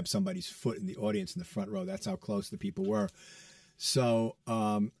and grab somebody's foot in the audience in the front row. That's how close the people were. So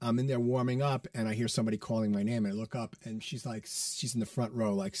I'm in there warming up, and I hear somebody calling my name, and I look up, and she's in the front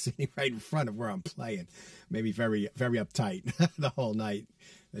row, like sitting right in front of where I'm playing, maybe very, very uptight the whole night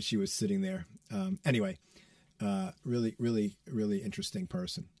that she was sitting there. Anyway, really, really, really interesting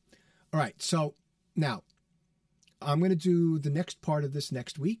person. All right, so now I'm going to do the next part of this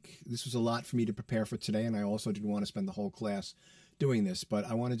next week. This was a lot for me to prepare for today, and I also didn't want to spend the whole class doing this, but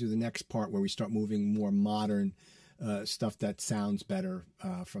I want to do the next part where we start moving more modern stuff that sounds better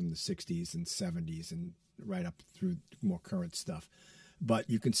from the 60s and 70s and right up through more current stuff. But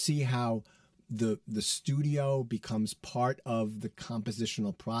you can see how the studio becomes part of the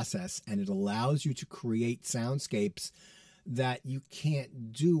compositional process, and it allows you to create soundscapes that you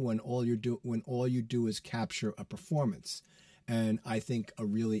can't do when all you do is capture a performance. And I think a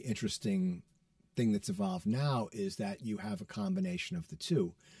really interesting thing that's evolved now is that you have a combination of the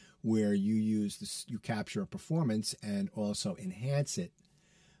two, where you capture a performance and also enhance it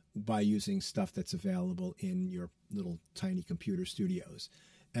by using stuff that's available in your little tiny computer studios.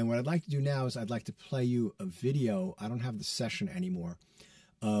 And what I'd like to do now is I'd like to play you a video. I don't have the session anymore,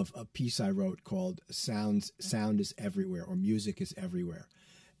 of a piece I wrote called Sound is Everywhere, or Music is Everywhere.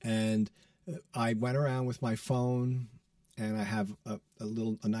 And I went around with my phone, and I have a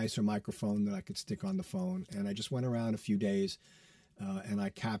nicer microphone that I could stick on the phone. And I just went around a few days, and I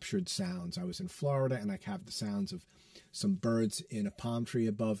captured sounds. I was in Florida, and I captured the sounds of some birds in a palm tree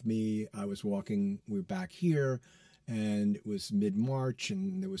above me. I was walking, we were back here, and it was mid-March,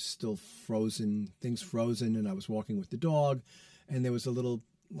 and there was still things frozen, and I was walking with the dog, and there was a little,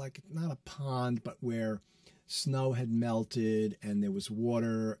 like, not a pond, but where snow had melted, and there was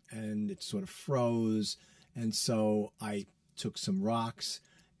water, and it sort of froze, and so I took some rocks,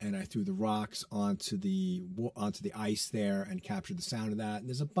 and I threw the rocks onto the ice there and captured the sound of that. And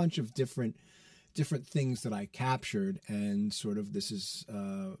there's a bunch of different things that I captured, and sort of this is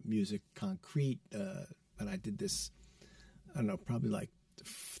music concrete, and I did this, I don't know, probably like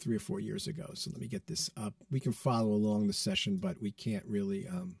 3 or 4 years ago. So let me get this up. We can follow along the session, but we can't really,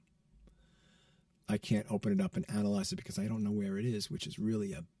 I can't open it up and analyze it because I don't know where it is, which is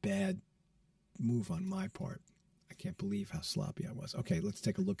really a bad move on my part. I can't believe how sloppy I was. Okay, let's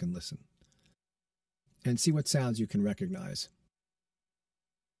take a look and listen and see what sounds you can recognize.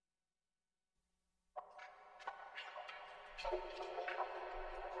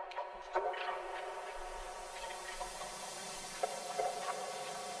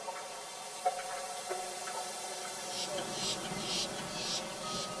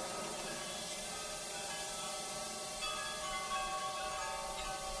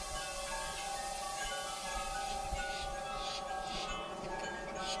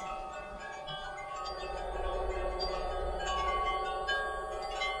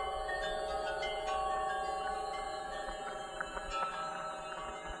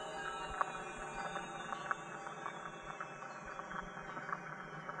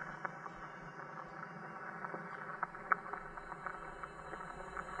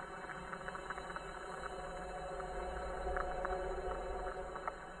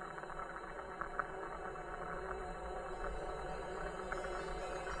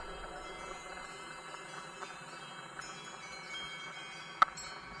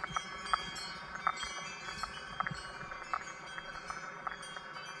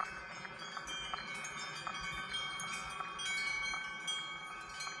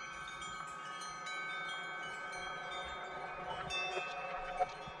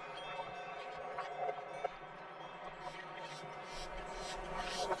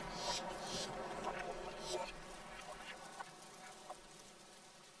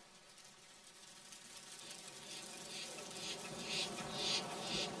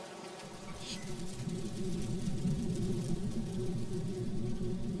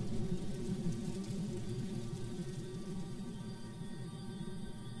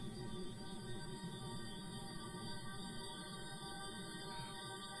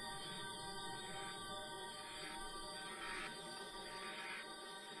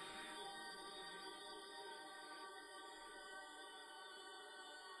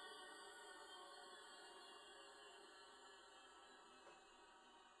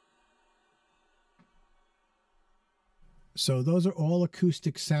 So those are all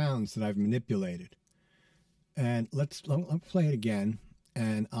acoustic sounds that I've manipulated. And let's play it again,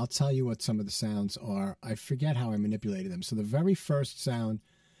 and I'll tell you what some of the sounds are. I forget how I manipulated them. So the very first sound,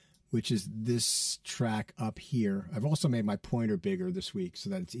 which is this track up here. I've also made my pointer bigger this week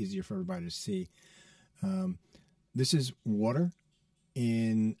so that it's easier for everybody to see. This is water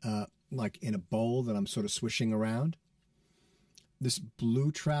in like in a bowl that I'm sort of swishing around. This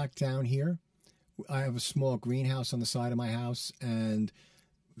blue track down here, I have a small greenhouse on the side of my house, and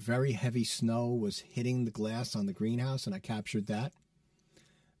very heavy snow was hitting the glass on the greenhouse, and I captured that.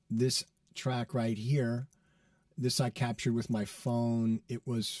 This track right here, this I captured with my phone. It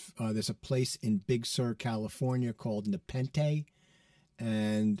was, there's a place in Big Sur, California called Nepenthe,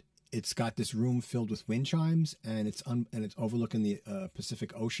 and it's got this room filled with wind chimes, and it's overlooking the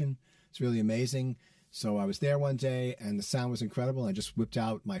Pacific Ocean. It's really amazing. So I was there one day, and the sound was incredible. I just whipped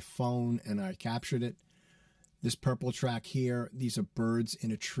out my phone, and I captured it. This purple track here, these are birds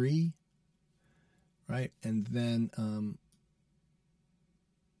in a tree, right? And then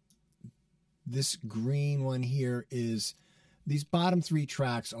this green one here is, these bottom three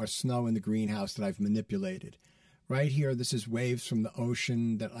tracks are snow in the greenhouse that I've manipulated. Right here, this is waves from the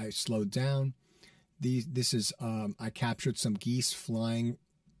ocean that I slowed down. This is, I captured some geese flying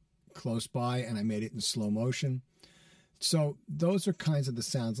close by, and I made it in slow motion. So those are kinds of the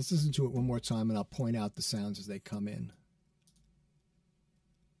sounds. Let's listen to it one more time, and I'll point out the sounds as they come in.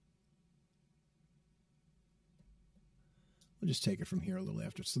 We'll just take it from here a little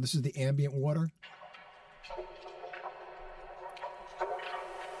after. So this is the ambient water.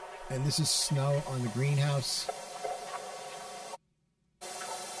 And this is snow on the greenhouse.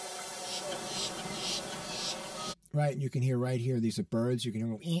 Right, and you can hear right here, these are birds. You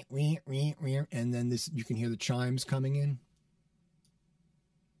can hear, and then this, you can hear the chimes coming in.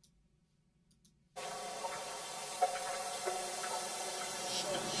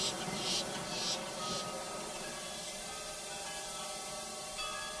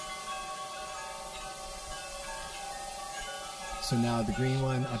 So now the green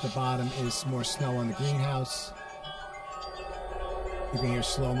one at the bottom is more snow on the greenhouse. You can hear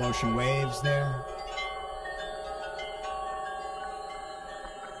slow motion waves there.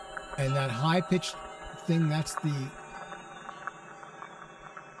 And that high pitched thing, that's the...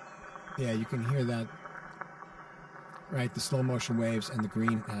 Yeah, you can hear that. Right, the slow motion waves and the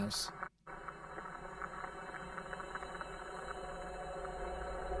greenhouse.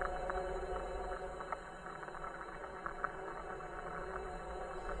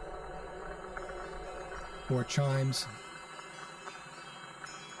 Or chimes.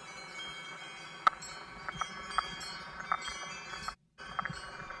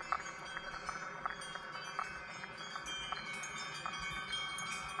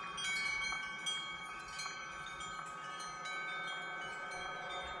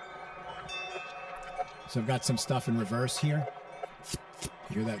 So I've got some stuff in reverse here.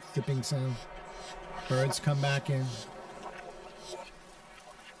 You hear that thipping sound? Birds come back in.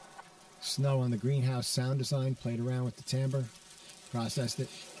 Snow on the greenhouse sound design. Played around with the timbre. Processed it.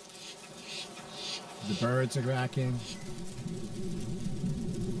 The birds are back in.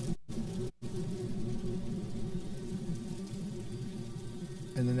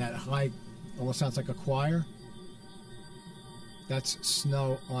 And then that high, almost sounds like a choir. That's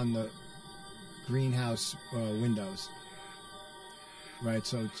snow on the greenhouse windows, right?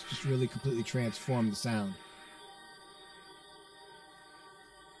 So it's just really completely transformed the sound.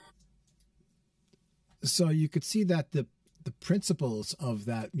 So you could see that the principles of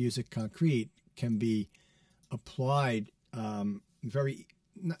that music concrete can be applied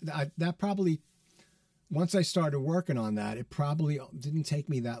that probably, once I started working on that, it probably didn't take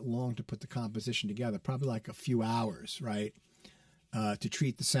me that long to put the composition together, probably like a few hours, right? To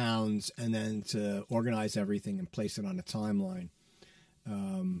treat the sounds and then to organize everything and place it on a timeline.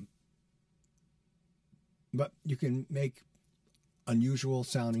 But you can make unusual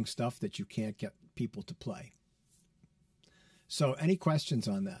sounding stuff that you can't get people to play. So any questions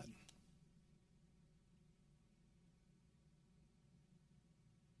on that?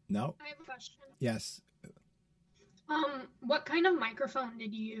 No? I have a question. Yes. What kind of microphone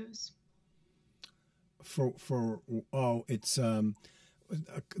did you use? It's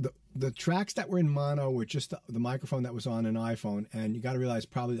the tracks that were in mono were just the microphone that was on an iPhone, and you got to realize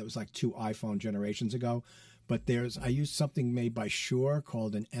probably that was like 2 iPhone generations ago. But I used something made by Shure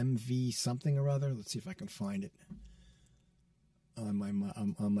called an MV something or other. Let's see if I can find it on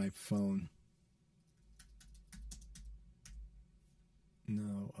my phone.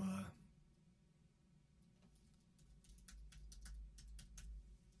 No.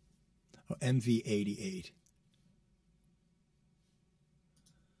 MV88.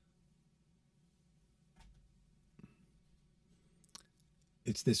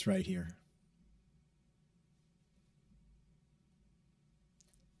 It's this right here.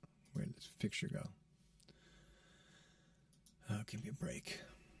 Where did this picture go? Oh, give me a break.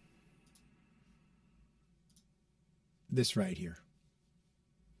 This right here.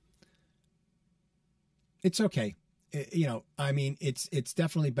 It's okay. I mean, it's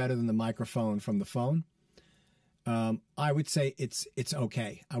definitely better than the microphone from the phone. I would say it's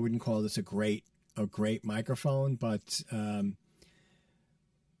okay. I wouldn't call this a great microphone, but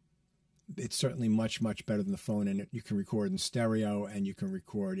it's certainly much better than the phone. And you can record in stereo, and you can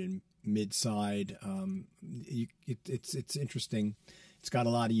record in mid-side. It's interesting. It's got a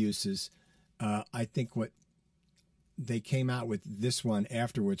lot of uses. I think what they came out with this one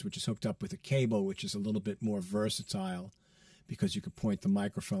afterwards, which is hooked up with a cable, which is a little bit more versatile because you can point the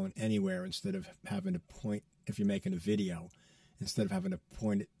microphone anywhere instead of having to point, if you're making a video, instead of having to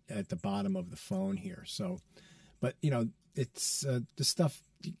point it at the bottom of the phone here. So, but it's the stuff.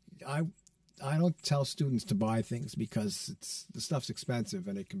 I don't tell students to buy things because the stuff's expensive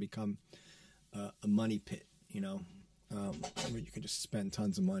and it can become a money pit. Where you can just spend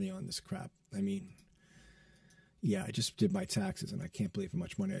tons of money on this crap. I mean. Yeah, I just did my taxes, and I can't believe how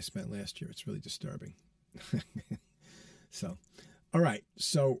much money I spent last year. It's really disturbing. So, all right.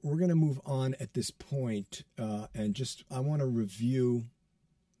 So we're going to move on at this point, and I want to review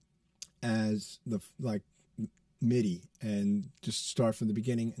as MIDI, and just start from the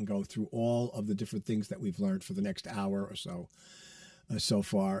beginning and go through all of the different things that we've learned for the next hour or so, so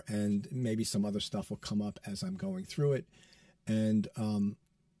far, and maybe some other stuff will come up as I'm going through it, and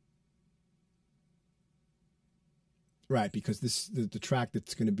right, because the track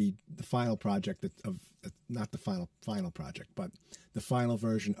that's going to be the final project not the final project, but the final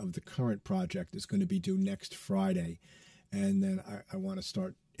version of the current project is going to be due next Friday, and then I want to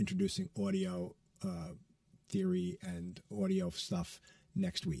start introducing audio theory and audio stuff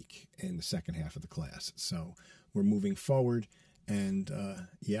next week in the second half of the class. So we're moving forward, And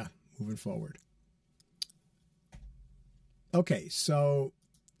yeah, moving forward. Okay, so,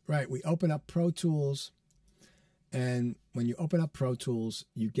 right, we open up Pro Tools. And when you open up Pro Tools,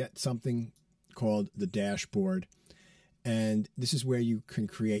 you get something called the dashboard. And this is where you can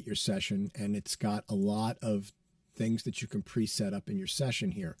create your session. And it's got a lot of things that you can preset up in your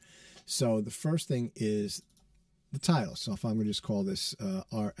session here. So the first thing is the title. So if I'm going to just call this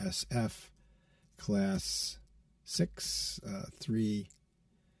RSF Class 6 39-22,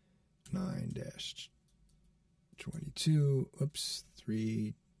 oops,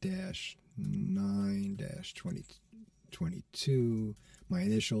 3-9-2022, my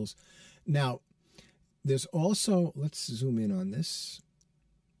initials. Now, there's also, let's zoom in on this.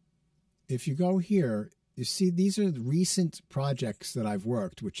 If you go here, you see these are the recent projects that I've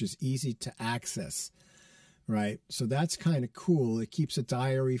worked, which is easy to access, right? So that's kind of cool. It keeps a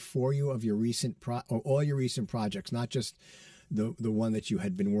diary for you of your recent or all your recent projects, not just the one that you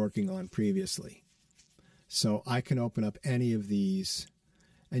had been working on previously. So I can open up any of these,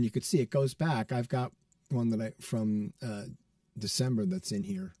 and you could see it goes back. I've got one that from December that's in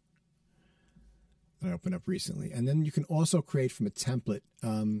here that I opened up recently. And then you can also create from a template.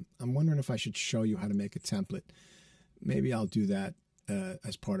 I'm wondering if I should show you how to make a template. Maybe I'll do that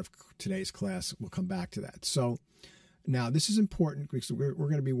as part of today's class. We'll come back to that. So now this is important because we're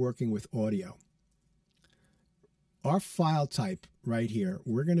going to be working with audio. Our file type right here,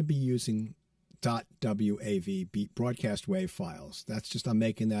 we're going to be using .wav, broadcast wave files. That's just, I'm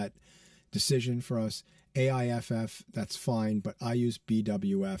making that decision for us. AIFF, that's fine, but I use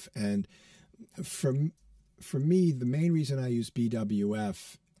BWF. And for me, the main reason I use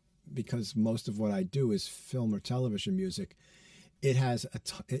BWF, because most of what I do is film or television music, it has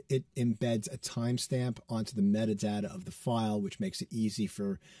it embeds a timestamp onto the metadata of the file, which makes it easy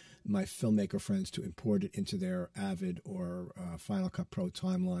for my filmmaker friends to import it into their Avid or Final Cut Pro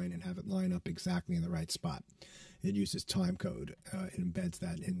timeline and have it line up exactly in the right spot. It uses timecode. It embeds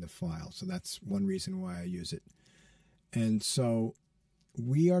that in the file. So that's one reason why I use it. And so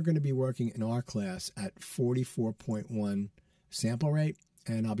we are going to be working in our class at 44.1 sample rate.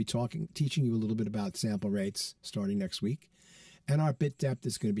 And I'll be teaching you a little bit about sample rates starting next week. And our bit depth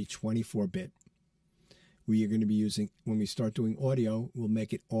is going to be 24-bit. We are going to be using, when we start doing audio, we'll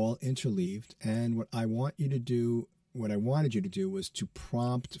make it all interleaved. And what I wanted you to do was to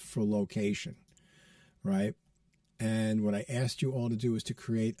prompt for location, right? And what I asked you all to do is to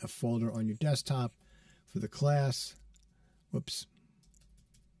create a folder on your desktop for the class,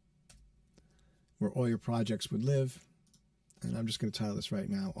 where all your projects would live. And I'm just going to title this right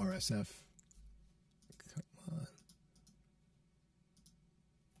now, RSF. Come on.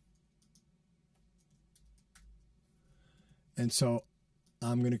 And so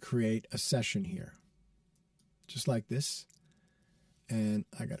I'm going to create a session here, just like this. And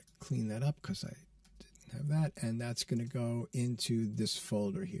I got to clean that up because I didn't have that. And that's going to go into this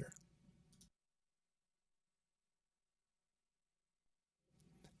folder here.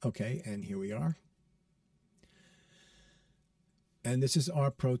 Okay, and here we are. And this is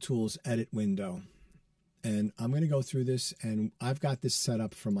our Pro Tools edit window. And I'm going to go through this, and I've got this set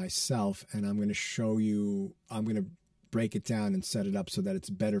up for myself, and I'm going to show you, I'm going to break it down and set it up so that it's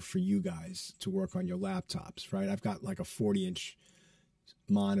better for you guys to work on your laptops, right? I've got like a 40-inch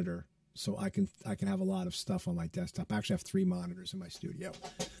monitor, so I can have a lot of stuff on my desktop. I actually have 3 monitors in my studio,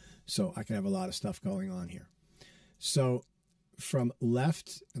 so I can have a lot of stuff going on here. So from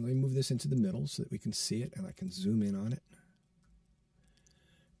left, and let me move this into the middle so that we can see it, and I can zoom in on it.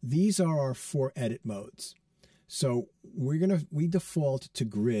 These are our 4 edit modes. So we default to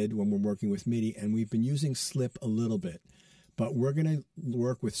grid when we're working with Midi, and we've been using slip a little bit, but we're going to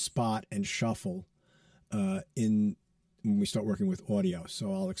work with spot and shuffle when we start working with audio.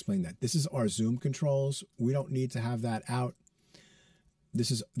 So I'll explain that. This is our zoom controls. We don't need to have that out.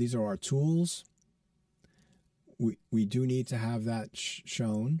 These are our tools. We do need to have that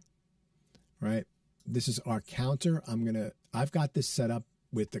shown, right? This is our counter. I've got this set up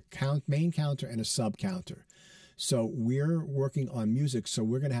with the main counter and a sub counter. So we're working on music, so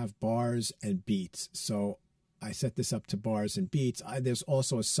we're going to have bars and beats. So I set this up to bars and beats. There's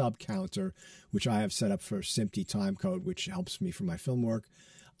also a sub counter, which I have set up for SMPTE timecode, which helps me for my film work.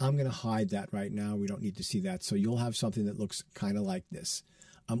 I'm going to hide that right now. We don't need to see that. So you'll have something that looks kind of like this.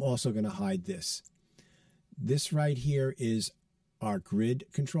 I'm also going to hide this. This right here is our grid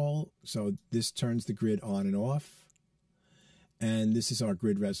control. So this turns the grid on and off. And this is our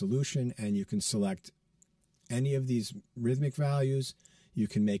grid resolution, and you can select any of these rhythmic values. You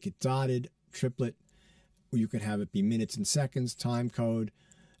can make it dotted, triplet, or you can have it be minutes and seconds, time code,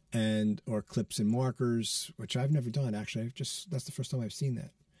 and or clips and markers, which I've never done actually. That's the first time I've seen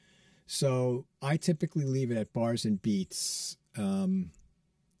that. So I typically leave it at bars and beats.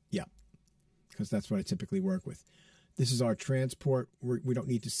 Yeah, because that's what I typically work with. This is our transport. We don't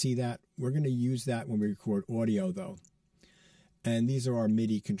need to see that. We're going to use that when we record audio though. And these are our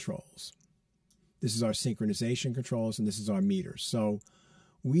Midi controls. This is our synchronization controls, and this is our meter. So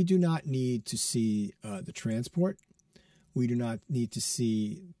we do not need to see the transport. We do not need to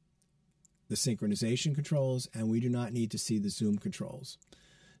see the synchronization controls, and we do not need to see the zoom controls.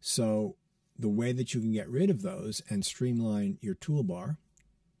 So the way that you can get rid of those and streamline your toolbar,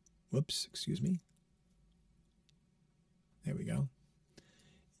 whoops, excuse me, there we go,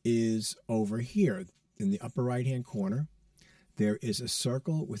 is over here in the upper right-hand corner. There is a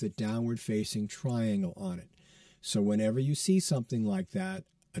circle with a downward-facing triangle on it. So whenever you see something like that,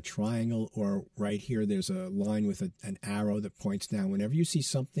 a triangle, or right here there's a line with an arrow that points down. Whenever you see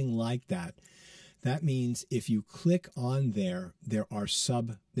something like that, that means if you click on there, there's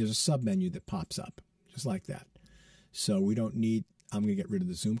a sub menu that pops up, just like that. So we don't need, I'm going to get rid of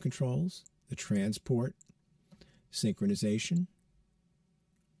the zoom controls, the transport, synchronization,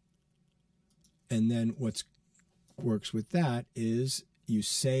 and then what's works with that is you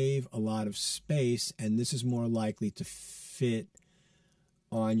save a lot of space, and this is more likely to fit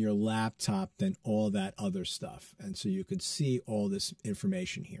on your laptop than all that other stuff. And so you can see all this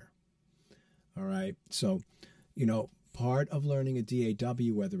information here. All right. So, you know, part of learning a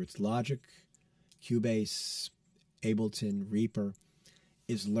DAW, whether it's Logic, Cubase, Ableton, Reaper,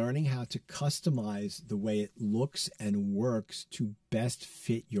 is learning how to customize the way it looks and works to best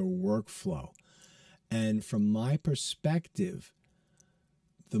fit your workflow. And from my perspective,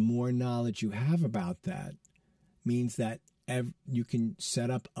 the more knowledge you have about that means that you can set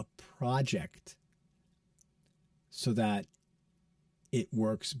up a project so that it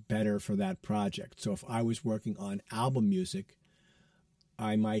works better for that project. So if I was working on album music,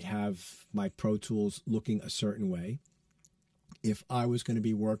 I might have my Pro Tools looking a certain way. If I was going to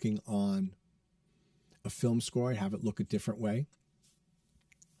be working on a film score, I'd have it look a different way.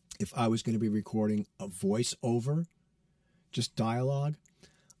 If I was going to be recording a voiceover, just dialogue,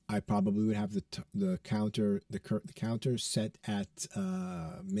 I probably would have the counter set at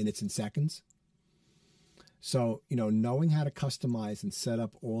minutes and seconds. So, you know, knowing how to customize and set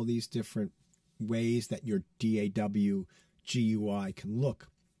up all these different ways that your DAW GUI can look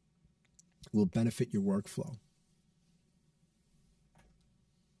will benefit your workflow.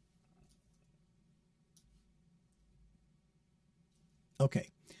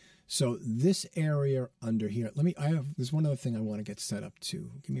 Okay. So this area under here, there's one other thing I want to get set up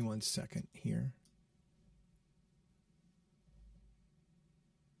too. Give me 1 second here.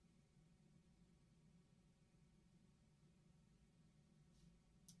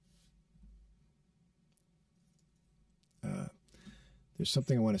 There's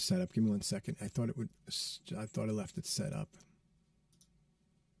something I want to set up. Give me 1 second. I thought I left it set up.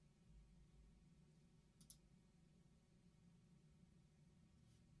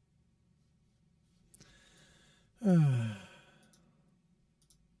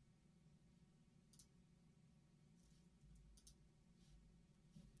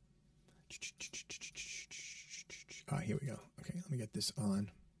 Here we go. Okay, let me get this on.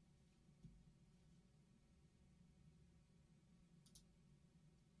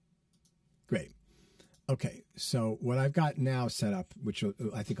 Great. Okay, so what I've got now set up, which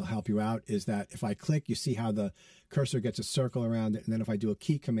I think will help you out, is that if I click, you see how the cursor gets a circle around it, and then if I do a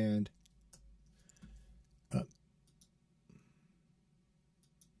key command,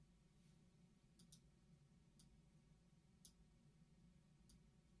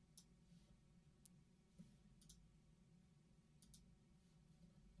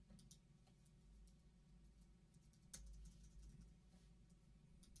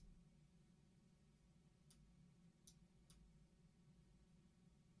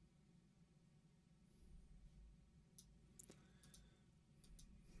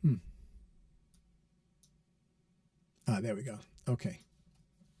 there we go. Okay.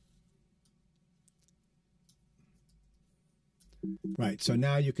 Right. So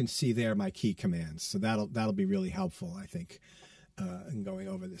now you can see there my key commands. So that'll be really helpful, I think, in going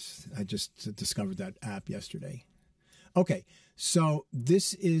over this. I just discovered that app yesterday. Okay. So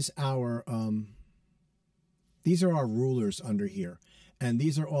this is our these are our rulers under here, and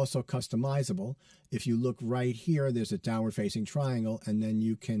these are also customizable. If you look right here, there's a downward facing triangle, and then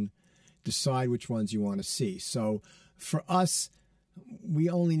you can decide which ones you want to see. So for us, we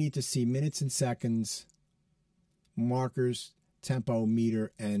only need to see minutes and seconds, markers, tempo,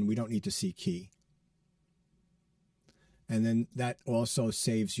 meter, and we don't need to see key. And then that also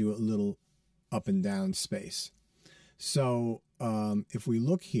saves you a little up and down space. So if we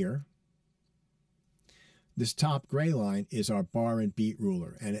look here, this top gray line is our bar and beat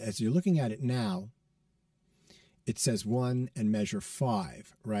ruler. And as you're looking at it now, it says 1 and measure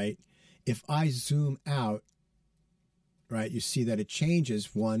 5, right? If I zoom out, right, you see that it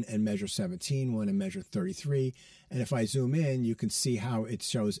changes 1 and measure 17, 1 and measure 33. And if I zoom in, you can see how it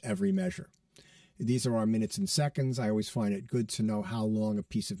shows every measure. These are our minutes and seconds. I always find it good to know how long a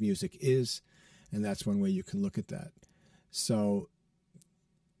piece of music is, and that's one way you can look at that. So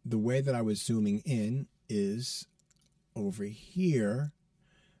the way that I was zooming in is over here,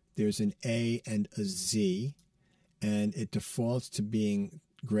 there's an A and a Z, and it defaults to being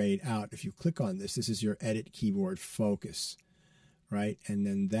grayed out. If you click on this, this is your edit keyboard focus, right? And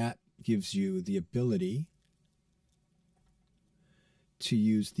then that gives you the ability to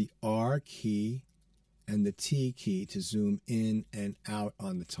use the R key and the T key to zoom in and out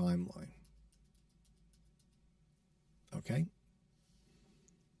on the timeline. Okay?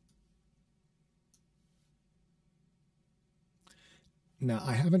 Now,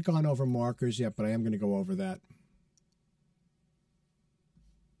 I haven't gone over markers yet, but I am going to go over that.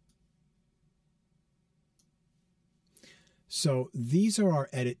 So these are our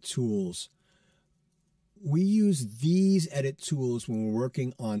edit tools. We use these edit tools when we're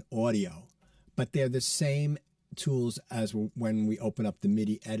working on audio, but they're the same tools as when we open up the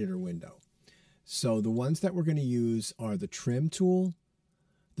Midi editor window. So the ones that we're going to use are the trim tool,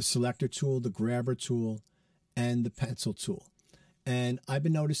 the selector tool, the grabber tool, and the pencil tool. And I've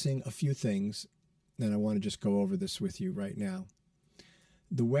been noticing a few things, and I want to just go over this with you right now.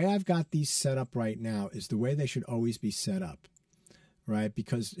 The way I've got these set up right now is the way they should always be set up, right?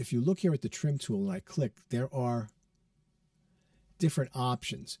 Because if you look here at the trim tool and I click, there are different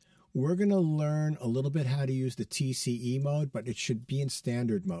options. We're going to learn a little bit how to use the TCE mode, but it should be in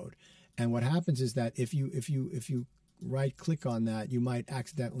standard mode. And what happens is that if you right click on that, you might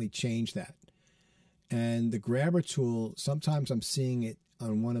accidentally change that. And the grabber tool, sometimes I'm seeing it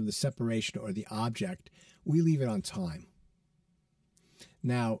on one of the separation or the object. We leave it on time.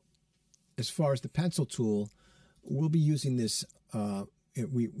 Now, as far as the pencil tool, we'll be using this.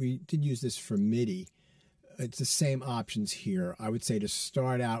 We did use this for Midi. It's the same options here. I would say to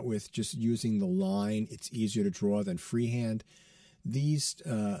start out with just using the line. It's easier to draw than freehand. These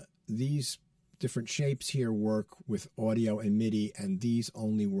different shapes here work with audio and Midi, and these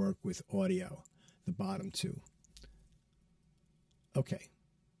only work with audio, the bottom two. Okay.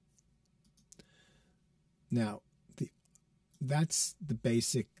 Now, that's the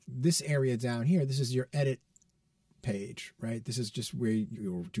basic. This area down here, this is your edit page, right? This is just where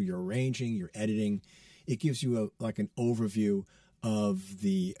you do your arranging, your editing. It gives you like an overview of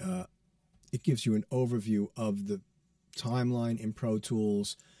the. It gives you an overview of the timeline in Pro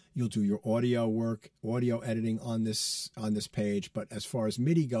Tools. You'll do your audio work, audio editing on this page. But as far as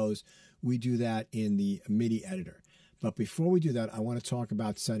Midi goes, we do that in the Midi editor. But before we do that, I want to talk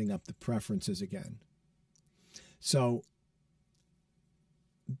about setting up the preferences again. So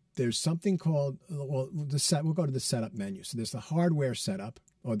there's something called, well, we'll go to the setup menu. So there's the hardware setup,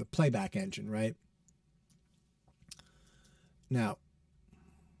 or the playback engine, right? Now,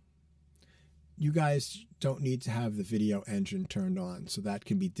 you guys don't need to have the video engine turned on, so that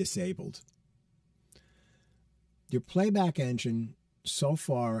can be disabled. Your playback engine so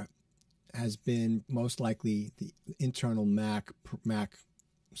far has been most likely the internal Mac.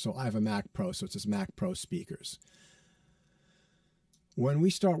 So I have a Mac Pro, so it says Mac Pro speakers. When we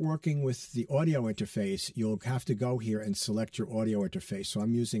start working with the audio interface, you'll have to go here and select your audio interface. So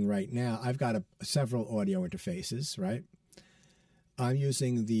I'm using right now, I've got several audio interfaces, right? I'm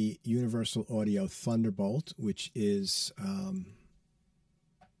using the Universal Audio Thunderbolt, which is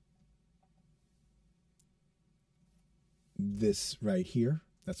this right here.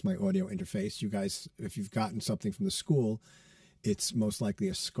 That's my audio interface. You guys, if you've gotten something from the school, it's most likely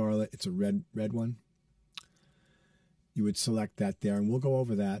a scarlet. It's a red one. You would select that there, and we'll go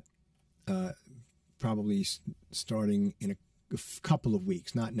over that probably starting in a couple of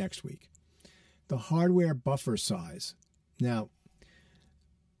weeks, not next week. The hardware buffer size. Now,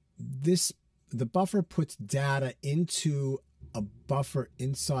 the buffer puts data into a buffer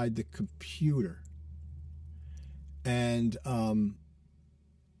inside the computer, and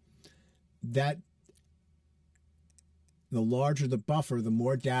that the larger the buffer, the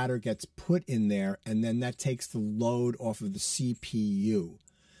more data gets put in there, and then that takes the load off of the CPU.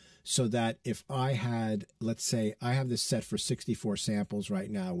 So that if I had, let's say, I have this set for 64 samples right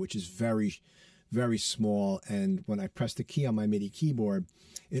now, which is very, very small, and when I press the key on my Midi keyboard,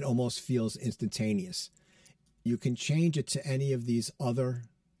 it almost feels instantaneous. you can change it to any of these other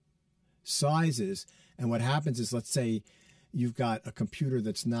sizes. And what happens is, let's say you've got a computer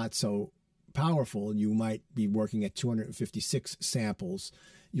that's not so powerful. You might be working at 256 samples.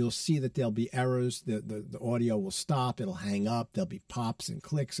 You'll see that there'll be errors. The audio will stop. It'll hang up. There'll be pops and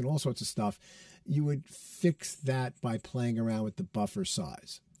clicks and all sorts of stuff. You would fix that by playing around with the buffer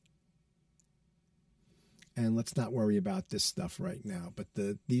size. And let's not worry about this stuff right now. But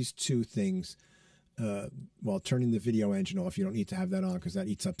these two things, well, turning the video engine off, you don't need to have that on because that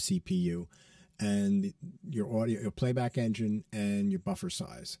eats up CPU. And your audio, your playback engine, and your buffer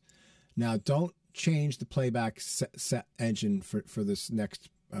size. Now, don't change the playback engine for this next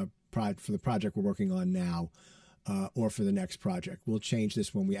for the project we're working on now, or for the next project. We'll change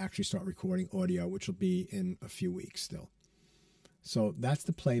this when we actually start recording audio, which will be in a few weeks still. So that's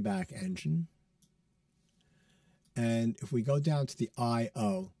the playback engine. And if we go down to the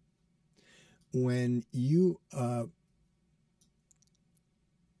I/O, when you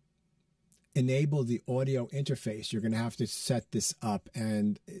enable the audio interface, you're going to have to set this up.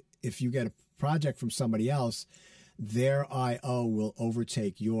 And if you get a project from somebody else, their I/O will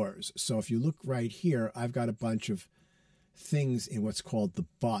overtake yours. So if you look right here, I've got a bunch of things in what's called the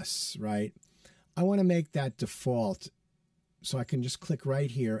bus, right? I want to make that default. So I can just click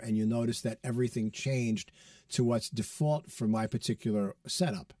right here, and you'll notice that everything changed to what's default for my particular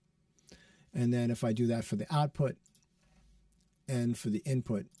setup. And then if I do that for the output and for the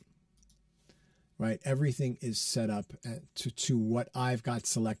input, right, everything is set up to what I've got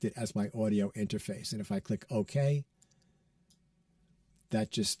selected as my audio interface. And if I click OK,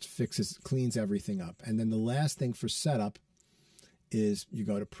 that just cleans everything up. And then the last thing for setup is you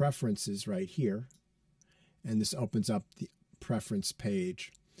go to Preferences right here, and this opens up the preference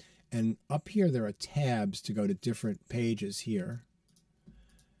page. And up here there are tabs to go to different pages here,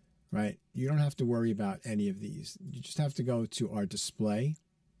 right? You don't have to worry about any of these. You just have to go to our display,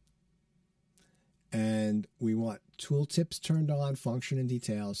 and we want tooltips turned on, function and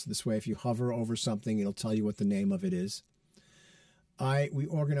details. So this way, if you hover over something, it'll tell you what the name of it is. We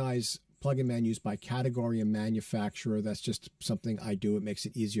organize plugin menus by category and manufacturer. That's just something I do. It makes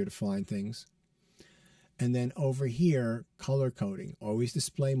it easier to find things. And then over here, color coding. Always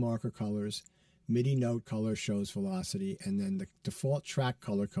display marker colors. MIDI note color shows velocity. And then the default track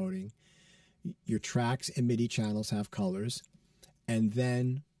color coding. Your tracks and MIDI channels have colors. And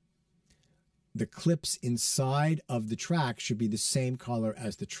then the clips inside of the track should be the same color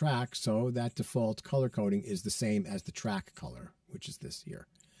as the track. So that default color coding is the same as the track color, which is this here.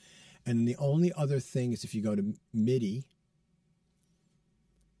 And the only other thing is if you go to MIDI,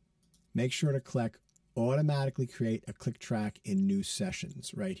 make sure to click automatically create a click track in new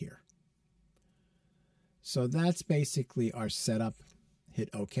sessions right here. So that's basically our setup. Hit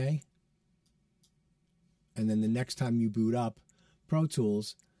OK. And then the next time you boot up Pro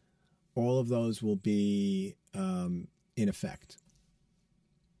Tools, all of those will be in effect.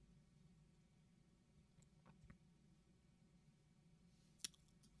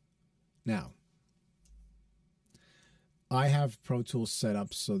 Now, I have Pro Tools set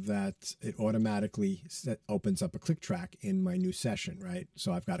up so that it automatically opens up a click track in my new session, right?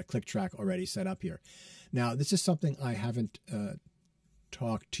 So I've got a click track already set up here. Now, this is something I haven't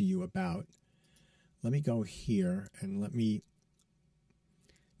talked to you about. Let me go here and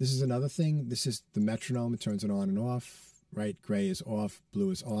this is another thing. This is the metronome. It turns it on and off, right? Gray is off,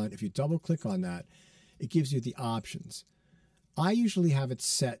 blue is on. If you double click on that, it gives you the options. I usually have it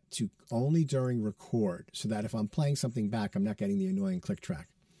set to only during record so that if I'm playing something back, I'm not getting the annoying click track.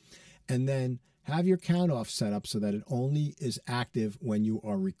 And then have your count off set up so that it only is active when you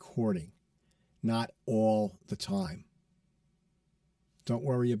are recording, not all the time. Don't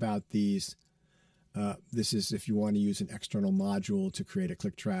worry about these. This is if you want to use an external module to create a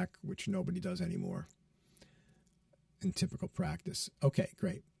click track, which nobody does anymore in typical practice. Okay,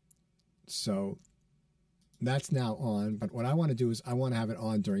 great. So that's now on, but what I want to do is I want to have it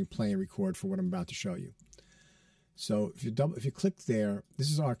on during play and record for what I'm about to show you. So if you click there,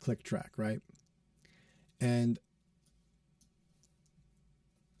 this is our click track, right? And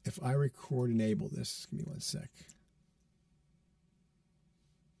if I record enable this, give me one sec.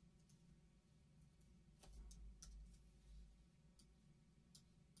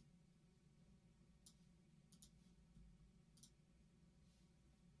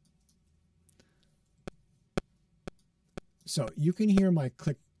 So you can hear my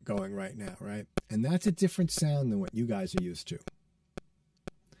click going right now, right? And that's a different sound than what you guys are used to.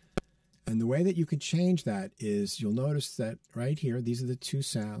 And the way that you can change that is you'll notice that right here, these are the two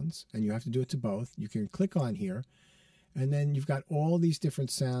sounds, and you have to do it to both. You can click on here, and then you've got all these different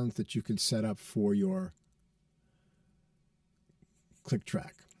sounds that you can set up for your click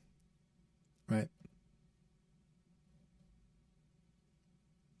track, right?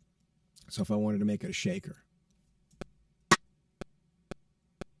 So if I wanted to make it a shaker.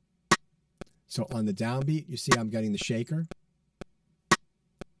 So on the downbeat, you see I'm getting the shaker.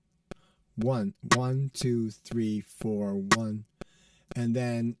 1, 1, 2, 3, 4, 1. And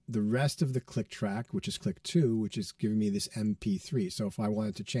then the rest of the click track, which is click 2, which is giving me this MP3. So if I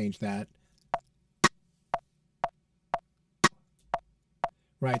wanted to change that,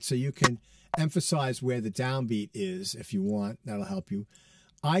 right, so you can emphasize where the downbeat is if you want. That'll help you.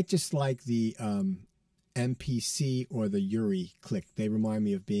 I just like the MPC or the Uri click. They remind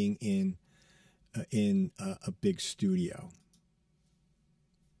me of being in a big studio.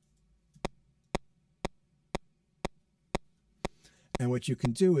 And what you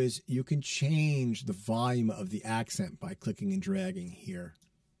can do is you can change the volume of the accent by clicking and dragging here.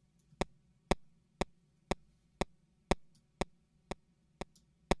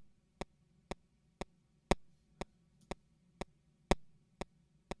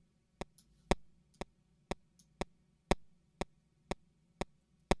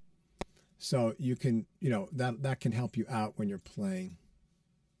 So you can, that can help you out when you're playing.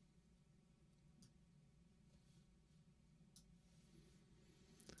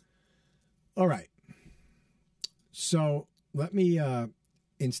 All right. So let me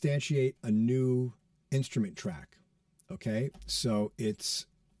instantiate a new instrument track. Okay. So it's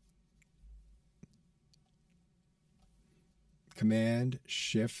Command,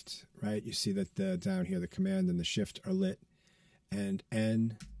 Shift, right? You see that down here, the Command and the Shift are lit, and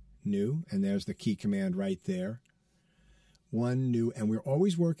N, new, and there's the key command right there. 1, new, and we're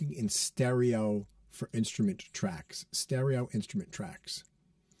always working in stereo for instrument tracks, stereo instrument tracks.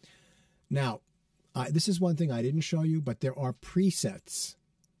 Now, this is one thing I didn't show you, but there are presets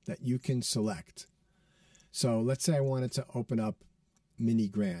that you can select. So let's say I wanted to open up Mini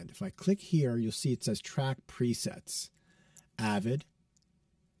Grand. If I click here, you'll see it says Track Presets, Avid.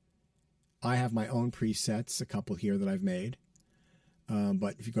 I have my own presets, a couple here that I've made.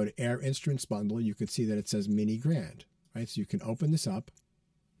 But if you go to Air Instruments Bundle, you can see that it says Mini Grand, right? So you can open this up,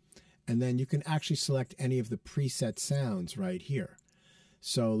 and then you can actually select any of the preset sounds right here.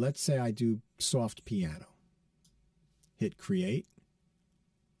 So let's say I do soft piano. Hit Create.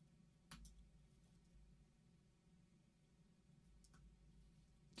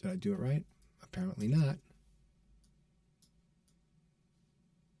 Did I do it right? Apparently not.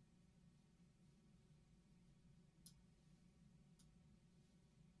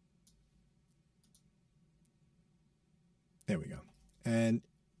 There we go. And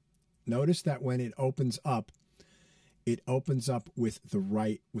notice that when it opens up with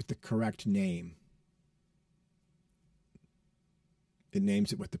the correct name. It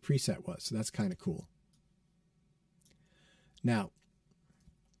names it what the preset was. So that's kind of cool. Now,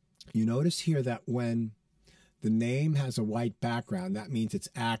 you notice here that when the name has a white background, that means it's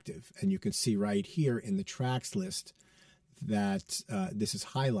active. And you can see right here in the tracks list that this is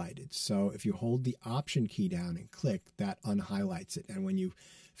highlighted. So if you hold the Option key down and click, that unhighlights it. And when you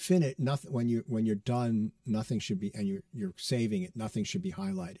finish, when you're done, nothing should be, and you're saving it, nothing should be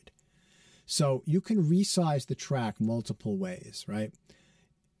highlighted. So you can resize the track multiple ways, right?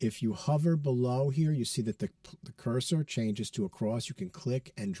 If you hover below here, you see that the cursor changes to a cross. You can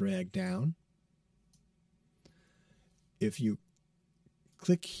click and drag down. If you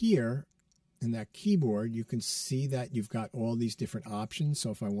click here in that keyboard, you can see that you've got all these different options. So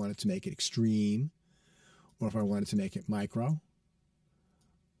if I wanted to make it extreme, or if I wanted to make it micro,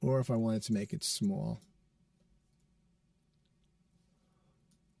 or if I wanted to make it small.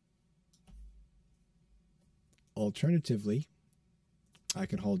 Alternatively, I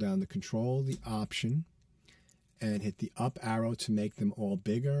can hold down the Control, the Option, and hit the up arrow to make them all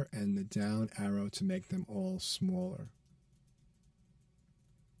bigger and the down arrow to make them all smaller.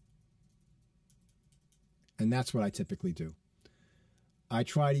 And that's what I typically do. I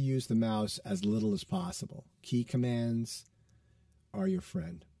try to use the mouse as little as possible. Key commands are your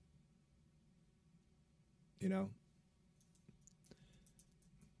friend. You know?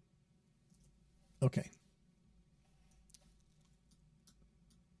 Okay.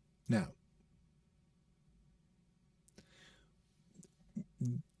 Now,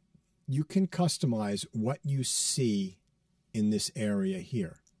 you can customize what you see in this area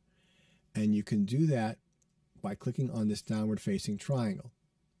here. And you can do that by clicking on this downward facing triangle.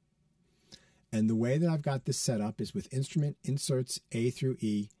 And the way that I've got this set up is with Instrument Inserts A through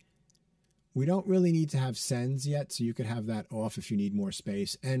E. We don't really need to have sends yet, so you could have that off if you need more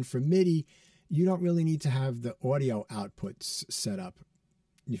space. And for MIDI, you don't really need to have the audio outputs set up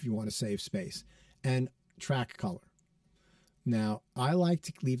if you want to save space. And track color. Now, I like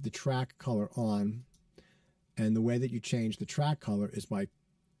to leave the track color on, and the way that you change the track color is by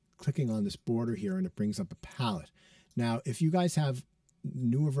clicking on this border here, and it brings up a palette. Now, if you guys have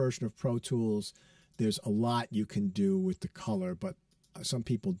newer version of Pro Tools, there's a lot you can do with the color, but some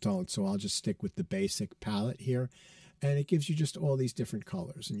people don't, so I'll just stick with the basic palette here, and it gives you just all these different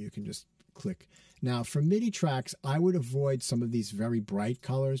colors, and you can just click. Now, for MIDI tracks, I would avoid some of these very bright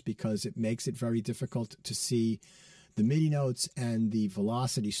colors because it makes it very difficult to see the MIDI notes and the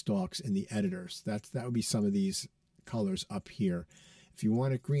velocity stalks in the editors. That would be some of these colors up here. If you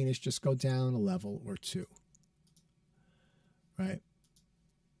want it greenish, just go down a level or two. Right?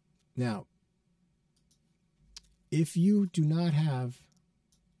 Now, if you do not have,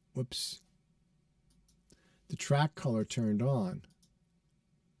 whoops, the track color turned on,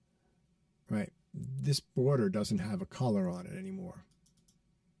 right, this border doesn't have a color on it anymore.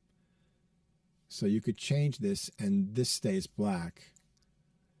 So you could change this and this stays black.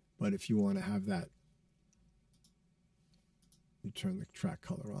 But if you want to have that, you turn the track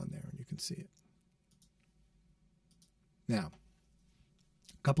color on there and you can see it. Now,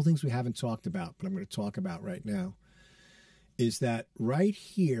 a couple things we haven't talked about, but I'm going to talk about right now, is that right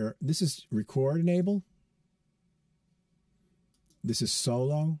here, this is record enable, this is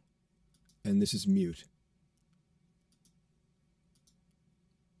solo, and this is mute.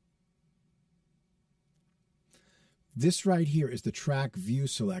 This right here is the track view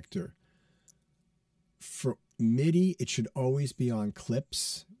selector. For MIDI, it should always be on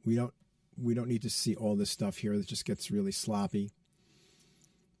clips. We don't need to see all this stuff here. It just gets really sloppy.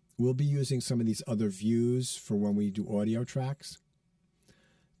 We'll be using some of these other views for when we do audio tracks.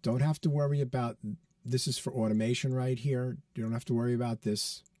 Don't have to worry about, this is for automation right here. You don't have to worry about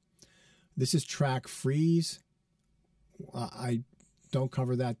this. This is track freeze. I don't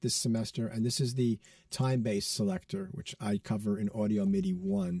cover that this semester. And this is the time-based selector, which I cover in Audio MIDI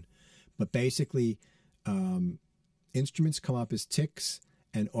 1. But basically, instruments come up as ticks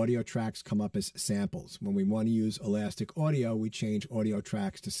and audio tracks come up as samples. When we want to use elastic audio, we change audio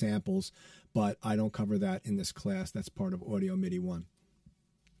tracks to samples, but I don't cover that in this class. That's part of Audio MIDI 1.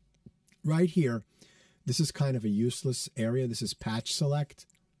 Right here, this is kind of a useless area. This is patch select.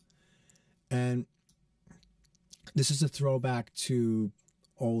 And this is a throwback to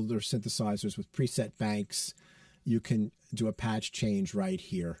older synthesizers with preset banks. You can do a patch change right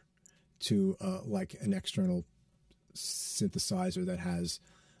here to like an external synthesizer that has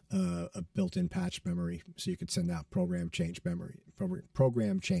a built-in patch memory, so you could send out program change memory,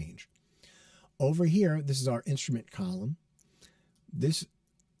 program change. Over here, this is our instrument column. This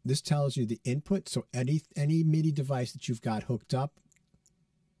tells you the input, so any MIDI device that you've got hooked up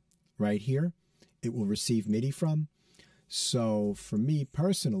right here, it will receive MIDI from. So for me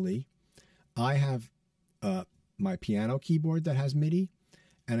personally, I have my piano keyboard that has MIDI,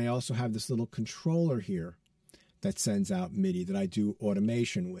 and I also have this little controller here that sends out MIDI that I do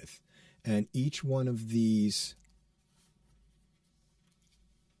automation with. And each one of these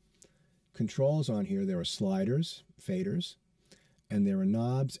controls on here, there are sliders, faders, and there are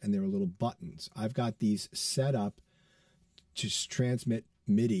knobs, and there are little buttons. I've got these set up to transmit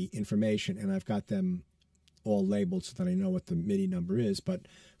MIDI information, and I've got them all labeled so that I know what the MIDI number is. But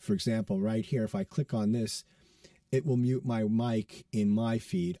for example, right here, if I click on this, it will mute my mic in my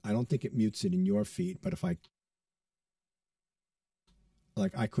feed. I don't think it mutes it in your feed, but if I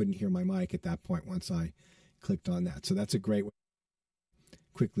couldn't hear my mic at that point once I clicked on that. So that's a great way to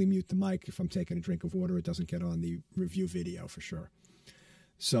quickly mute the mic. If I'm taking a drink of water, it doesn't get on the review video for sure.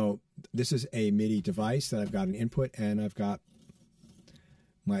 So this is a MIDI device that I've got an input, and I've got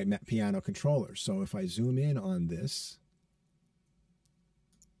my piano controller. So if I zoom in on this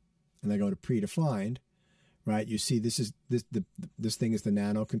and I go to predefined, right, you see this thing is the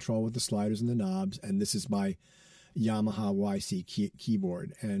nano control with the sliders and the knobs, and this is my Yamaha YC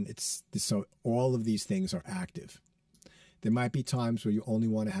keyboard, and so all of these things are active. There might be times where you only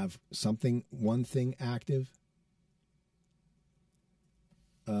want to have one thing active.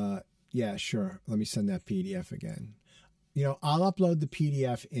 Yeah, sure. Let me send that PDF again. You know, I'll upload the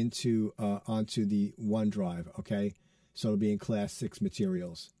PDF onto the OneDrive, okay? So it'll be in Class 6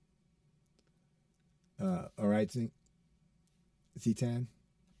 materials. All right, Zitan?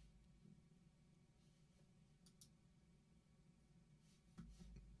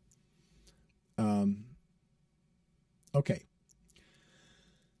 Okay.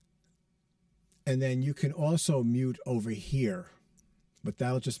 And then you can also mute over here, but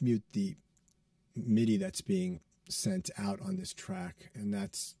that'll just mute the MIDI that's being sent out on this track, and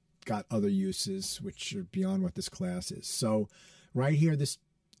that's got other uses which are beyond what this class is. So right here, this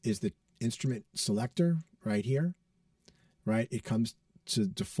is the instrument selector right here. right? It comes to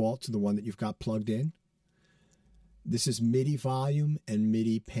default to the one that you've got plugged in. This is MIDI volume and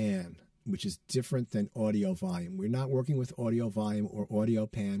MIDI pan, which is different than audio volume. We're not working with audio volume or audio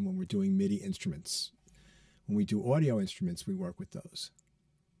pan when we're doing MIDI instruments. When we do audio instruments, we work with those.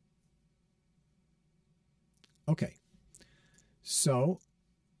 Okay, so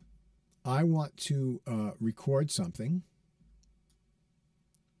I want to record something.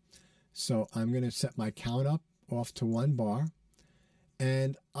 So I'm going to set my count up off to 1 bar.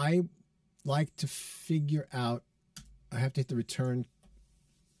 And I like to figure out, I have to hit the return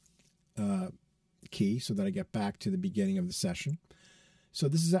key so that I get back to the beginning of the session. So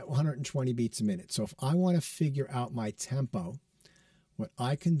this is at 120 beats a minute. So if I want to figure out my tempo, what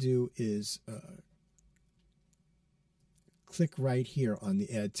I can do is click right here on the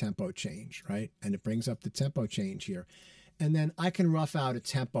add tempo change, right? And it brings up the tempo change here. And then I can rough out a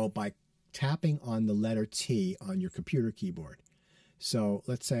tempo by tapping on the letter T on your computer keyboard. So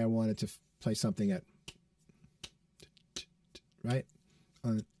let's say I wanted to play something at, right?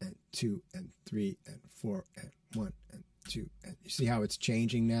 1 and 2 and 3 and 4 and 1 and 2. And you see how it's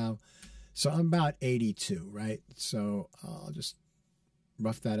changing now? So I'm about 82, right? So I'll just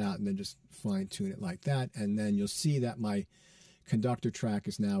rough that out and then just fine tune it like that. And then you'll see that my conductor track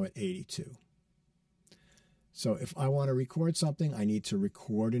is now at 82. So if I want to record something, I need to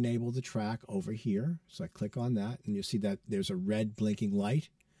record enable the track over here. So I click on that and you'll see that there's a red blinking light.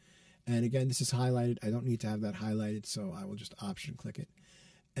 And again, this is highlighted. I don't need to have that highlighted, so I will just option click it.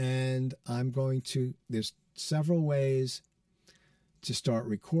 And I'm going to, there's several ways to start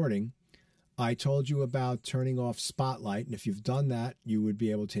recording. I told you about turning off Spotlight, and if you've done that, you would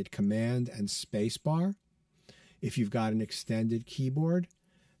be able to hit Command and Spacebar. If you've got an extended keyboard,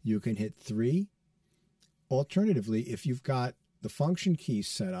 you can hit 3. Alternatively, if you've got the function keys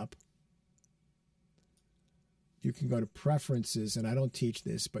set up, you can go to Preferences, and I don't teach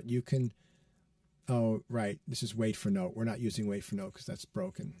this, but you can, oh, right, this is Wait for Note. We're not using Wait for Note because that's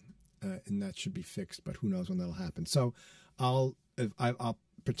broken, and that should be fixed, but who knows when that'll happen. So I'll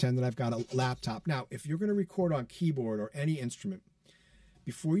pretend that I've got a laptop. Now, if you're going to record on keyboard or any instrument,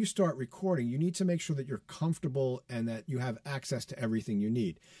 before you start recording, you need to make sure that you're comfortable and that you have access to everything you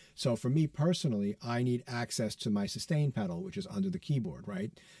need. So for me personally, I need access to my sustain pedal, which is under the keyboard,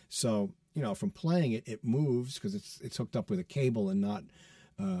 right? So, you know, from playing it, it moves because it's hooked up with a cable and not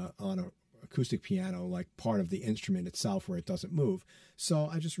on an acoustic piano, like part of the instrument itself where it doesn't move. So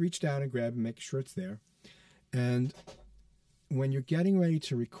I just reach down and grab and make sure it's there. And when you're getting ready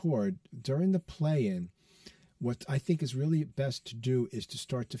to record, during the play-in, what I think is really best to do is to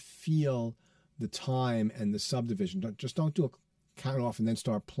start to feel the time and the subdivision. Don't do a count off and then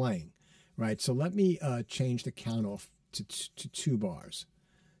start playing, right? So let me change the count off to 2 bars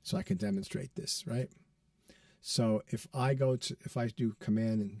so I can demonstrate this, right? So if I do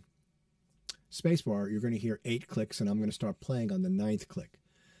Command and Spacebar, you're going to hear 8 clicks, and I'm going to start playing on the 9th click.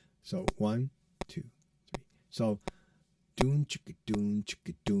 So 1, 2, 3. So doon chicka doon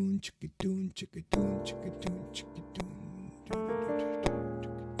chicka doon chicka doon chicka doon chicka doon chicka doon.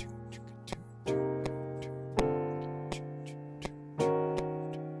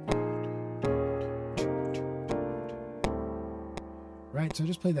 Right, so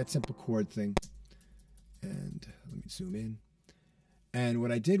just play that simple chord thing, and let me zoom in. And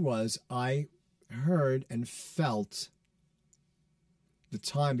what I did was I heard and felt the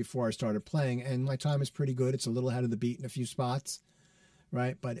time before I started playing, and my time is pretty good. It's a little ahead of the beat in a few spots,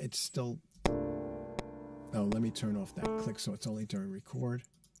 right? But it's still, oh, let me turn off that click so it's only during record.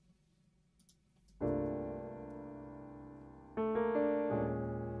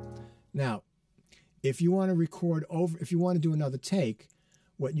 Now, if you want to record over, if you want to do another take,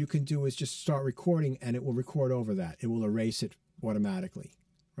 what you can do is just start recording and it will record over that. It will erase it automatically,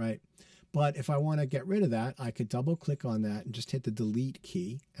 right? But if I want to get rid of that, I could double click on that and just hit the delete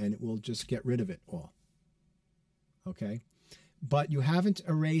key and it will just get rid of it all. Okay? But you haven't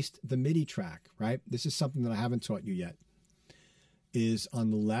erased the MIDI track, right? This is something that I haven't taught you yet. Is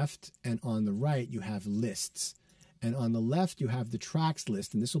on the left and on the right, you have lists. And on the left, you have the tracks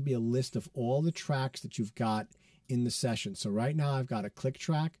list, and this will be a list of all the tracks that you've got in the session. So right now, I've got a click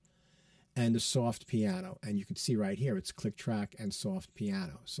track and a soft piano. And you can see right here, it's click track and soft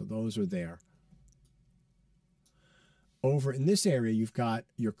piano. So those are there. Over in this area, you've got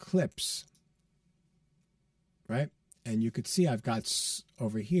your clips, right? And you could see I've got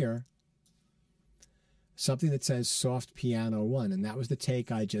over here something that says soft piano 1, and that was the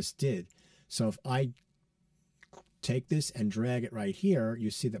take I just did. So if I take this and drag it right here,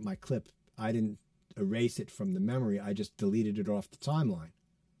 you see that my clip, I didn't erase it from the memory, I just deleted it off the timeline.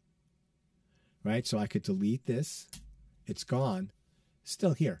 Right? So I could delete this it's gone,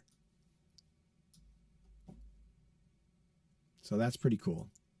 still here. So that's pretty cool.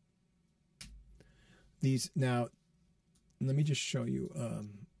 These, now, let me just show you.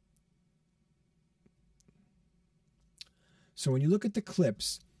 So when you look at the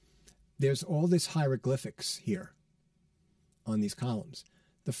clips, there's all this hieroglyphics here on these columns.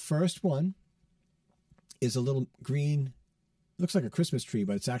 The first one is a little green, looks like a Christmas tree,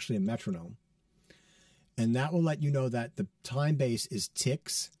 but it's actually a metronome. And that will let you know that the time base is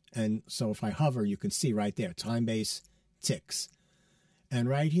ticks. And so if I hover, you can see right there, time base ticks. And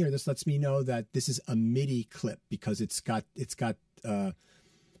right here, this lets me know that this is a Midi clip because it's got a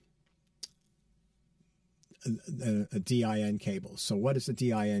DIN cable. So what is a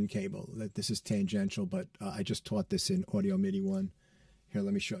DIN cable? This is tangential, but I just taught this in Audio MIDI 1. Here,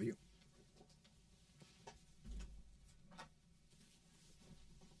 let me show you.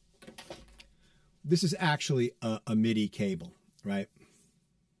 This is actually a MIDI cable, right?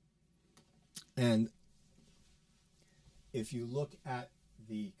 And if you look at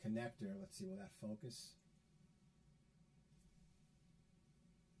the connector, let's see, will that focus?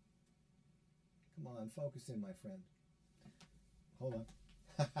 Come on, focus in, my friend. Hold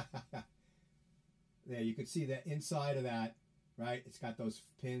on. There, you can see that inside of that, right? It's got those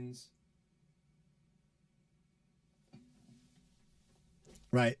pins.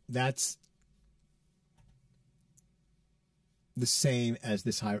 Right, that's the same as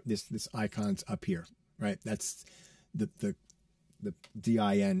this icon's up here, right? That's the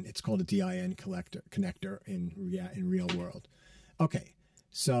DIN. It's called a DIN connector in real world. Okay,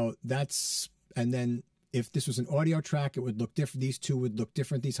 so that's, and then if this was an audio track, it would look different. These two would look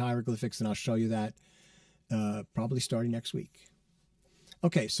different, these hieroglyphics, and I'll show you that probably starting next week.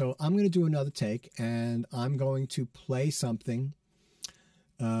 Okay, so I'm going to do another take, and I'm going to play something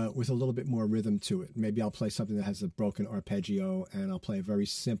with a little bit more rhythm to it. Maybe I'll play something that has a broken arpeggio, and I'll play a very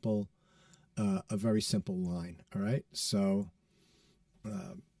simple line. All right. So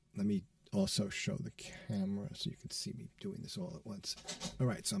let me also show the camera so you can see me doing this all at once. All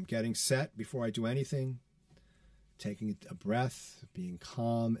right. So I'm getting set before I do anything, taking a breath, being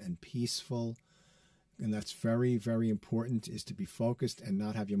calm and peaceful. And that's very, very important, is to be focused and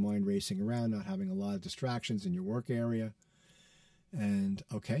not have your mind racing around, not having a lot of distractions in your work area. And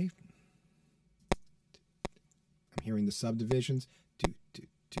okay, I'm hearing the subdivisions.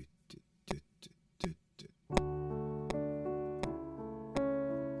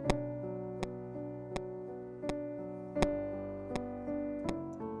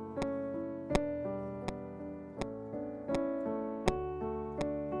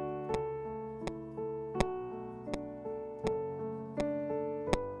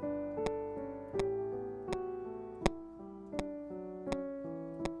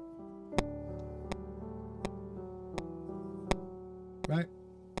 Right?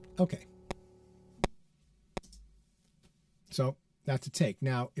 Okay. So that's a take.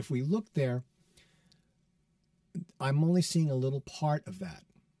 Now, if we look there, I'm only seeing a little part of that.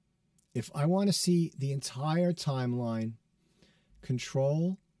 If I want to see the entire timeline,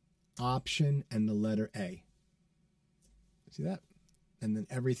 Control, Option, and the letter A. See that? And then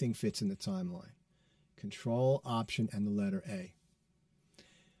everything fits in the timeline. Control, Option, and the letter A.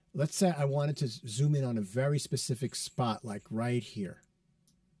 Let's say I wanted to zoom in on a very specific spot, like right here.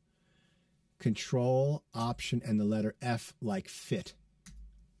 Control, Option, and the letter F, like fit.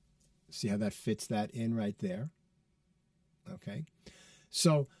 See how that fits that in right there? Okay.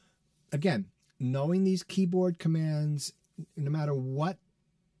 So, again, knowing these keyboard commands, no matter what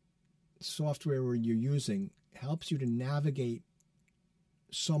software you're using, helps you to navigate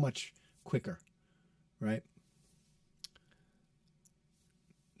so much quicker, right?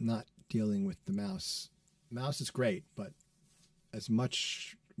 Not dealing with the mouse. Mouse is great, but as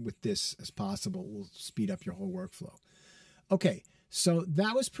much with this as possible will speed up your whole workflow. Okay, so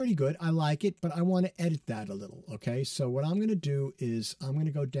that was pretty good. I like it, but I want to edit that a little. Okay, so what I'm going to do is I'm going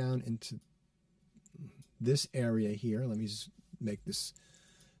to go down into this area here. Let me just make this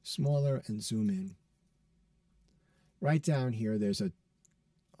smaller and zoom in. Right down here, there's a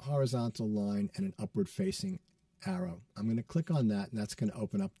horizontal line and an upward facing arrow. I'm going to click on that, and that's going to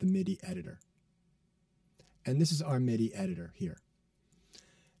open up the MIDI editor. And this is our MIDI editor here.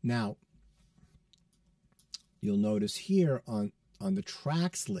 Now, you'll notice here on the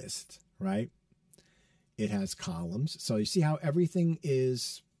tracks list, right, it has columns. So you see how everything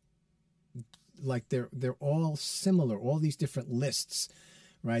is like they're all similar, all these different lists,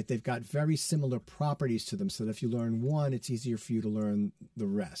 right? They've got very similar properties to them, so that if you learn one, it's easier for you to learn the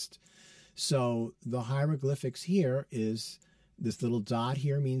rest. So the hieroglyphics here is This little dot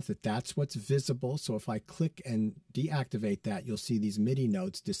here means that that's what's visible. So if I click and deactivate that, you'll see these MIDI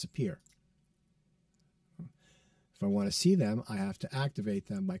notes disappear. If I want to see them, I have to activate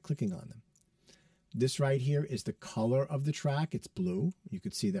them by clicking on them. This right here is the color of the track. It's blue. You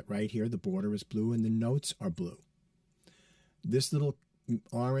can see that right here, the border is blue and the notes are blue. This little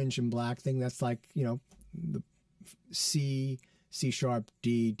orange and black thing, that's like, you know, the C, C sharp,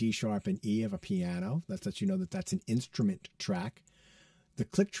 D, D sharp, and E of a piano. That lets you know that that's an instrument track. The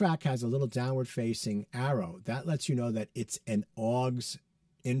click track has a little downward facing arrow. That lets you know that it's an AUX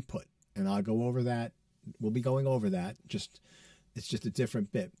input. And I'll go over that. We'll be going over that. It's just a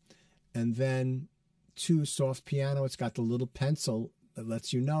different bit. And then 2, soft piano. It's got the little pencil that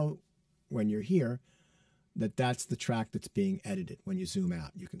lets you know when you're here that that's the track that's being edited. When you zoom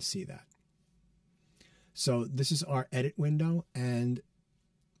out, you can see that. So this is our edit window, and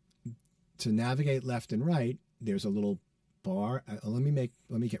to navigate left and right, there's a little bar. Let me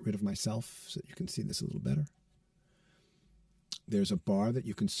get rid of myself so that you can see this a little better. There's a bar that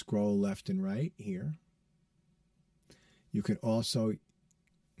you can scroll left and right here. You can also,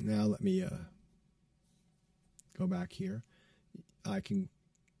 now let me go back here.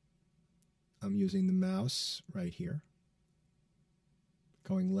 I'm using the mouse right here.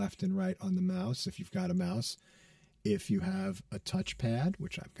 Going left and right on the mouse if you've got a mouse. If you have a touchpad,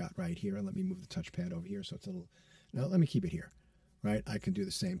 which I've got right here, and let me move the touchpad over here so it's a little, no, let me keep it here, right? I can do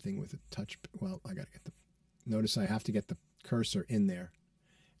the same thing with a touch, well, I got to get the, notice I have to get the cursor in there,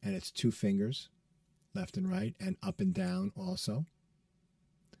 and it's 2 fingers, left and right, and up and down also.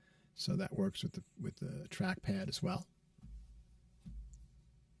 So that works with the trackpad as well.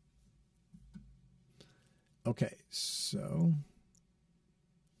 Okay, so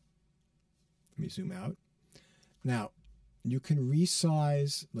let me zoom out. Now, you can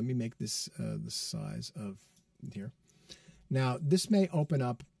resize. Let me make this the size of here. Now, this may open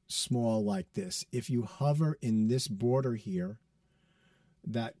up small like this. If you hover in this border here,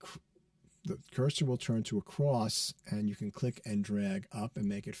 that the cursor will turn to a cross, and you can click and drag up and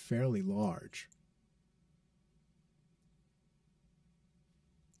make it fairly large.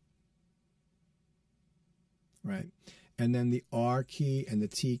 Right. And then the R key and the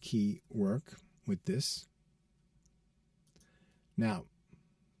T key work with this. Now,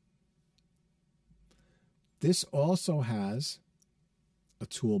 this also has a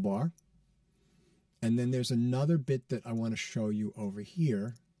toolbar. And then there's another bit that I want to show you over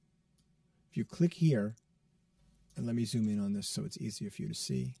here. If you click here, and let me zoom in on this so it's easier for you to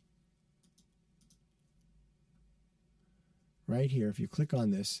see. Right here, if you click on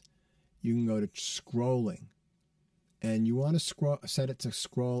this, you can go to scrolling. And you want to set it to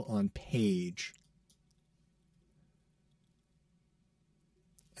scroll on page.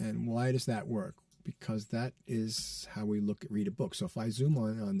 And why does that work? Because that is how we read a book. So if I zoom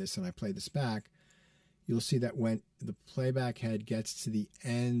on this and I play this back, you'll see that when the playback head gets to the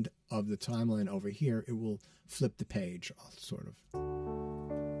end of the timeline over here, it will flip the page, sort of.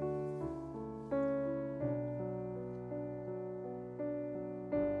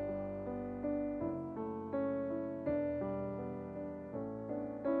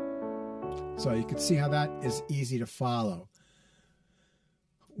 So you can see how that is easy to follow.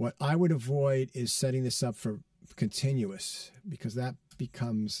 What I would avoid is setting this up for continuous, because that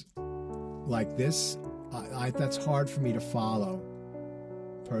becomes like this. That's hard for me to follow,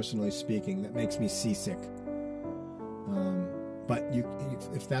 personally speaking. That makes me seasick. But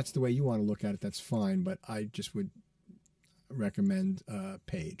if that's the way you want to look at it, that's fine. But I just would recommend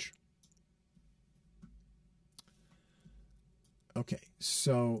page. Okay,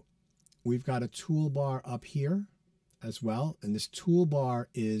 so we've got a toolbar up here as well, and this toolbar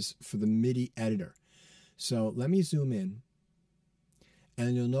is for the MIDI editor. So let me zoom in,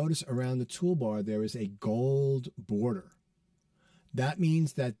 and you'll notice around the toolbar there is a gold border. That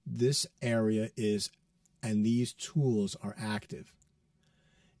means that this area is, and these tools are active.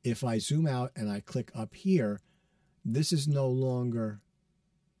 If I zoom out and I click up here, this is no longer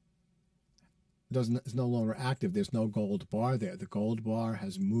active. There's no gold bar there. The gold bar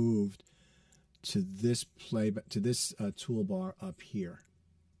has moved to this toolbar up here.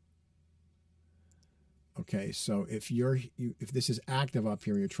 Okay, so if this is active up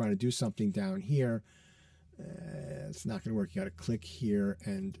here and you're trying to do something down here, it's not going to work. You got to click here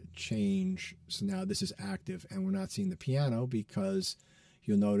and change. So now this is active, and we're not seeing the piano because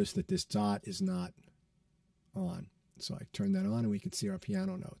you'll notice that this dot is not on. So I turn that on and we can see our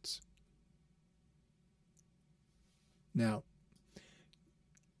piano notes. Now,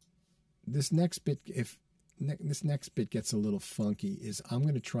 this next bit, this next bit gets a little funky, is I'm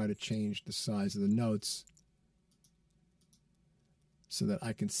going to try to change the size of the notes so that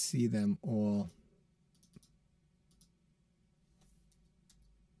I can see them all.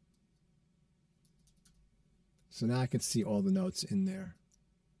 So now I can see all the notes in there.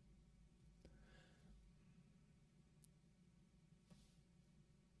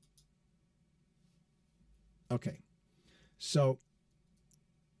 Okay, so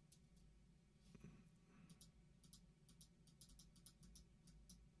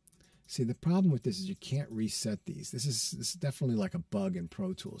see, the problem with this is you can't reset these. This is definitely like a bug in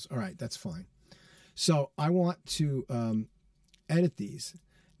Pro Tools. All right, that's fine. So I want to edit these.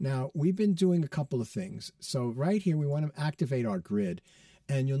 Now, we've been doing a couple of things. So right here, we want to activate our grid.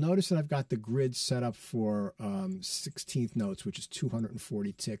 And you'll notice that I've got the grid set up for 16th notes, which is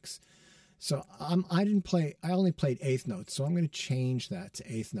 240 ticks. So I only played 8th notes. So I'm going to change that to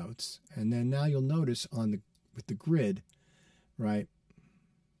 8th notes. And then now you'll notice with the grid, right?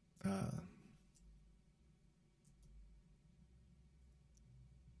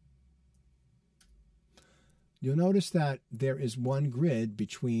 You'll notice that there is one grid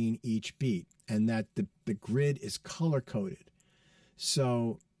between each beat and that the grid is color-coded.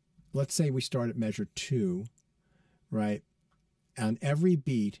 So let's say we start at measure 2, right? On every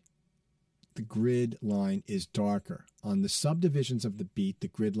beat, the grid line is darker. On the subdivisions of the beat, the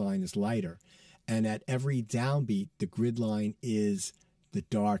grid line is lighter. And at every downbeat, the grid line is the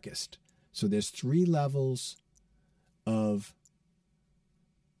darkest. So there's 3 levels of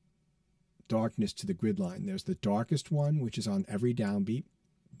darkness to the grid line. There's the darkest one, which is on every downbeat.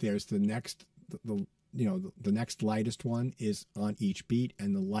 There's the next, the next lightest one is on each beat,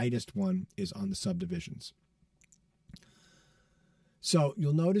 and the lightest one is on the subdivisions. So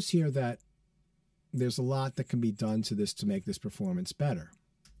you'll notice here that there's a lot that can be done to this to make this performance better.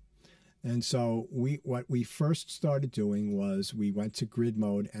 And so what we first started doing was we went to grid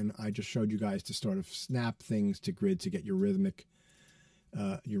mode, and I just showed you guys to sort of snap things to grid to get your rhythmic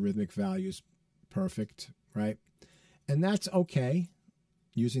values perfect, right? And that's okay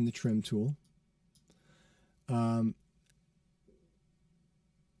using the trim tool.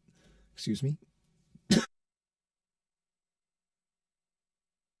 Excuse me.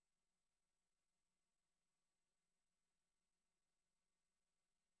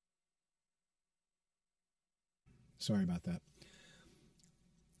 Sorry about that.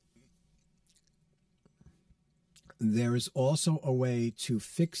 There is also a way to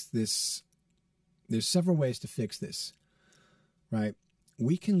fix this. There's several ways to fix this, right?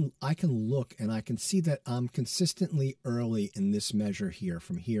 I can look and I can see that I'm consistently early in this measure here,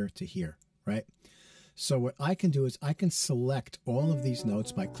 from here to here, right? So what I can do is I can select all of these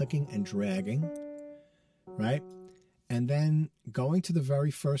notes by clicking and dragging, right? And then going to the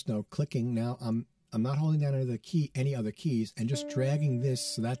very first note, clicking. Now I'm not holding down any other keys, and just dragging this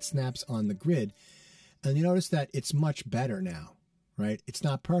so that snaps on the grid. And you notice that it's much better now, right? It's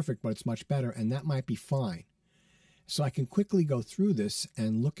not perfect, but it's much better, and that might be fine. So I can quickly go through this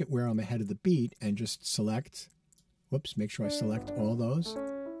and look at where I'm ahead of the beat and just select, whoops, make sure I select all those.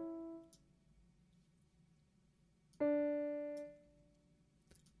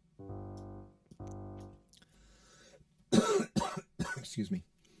 Excuse me.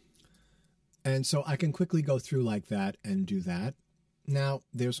 And so I can quickly go through like that and do that. Now,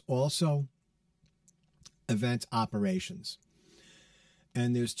 there's also event operations.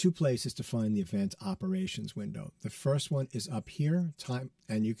 And there's 2 places to find the event operations window. The first one is up here,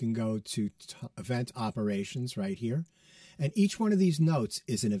 and you can go to event operations right here. And each one of these notes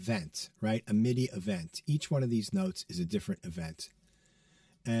is an event, right? A MIDI event. Each one of these notes is a different event.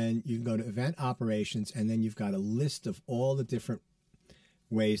 And you can go to event operations, and then you've got a list of all the different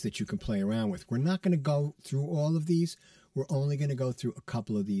ways that you can play around with. We're not going to go through all of these. We're only going to go through a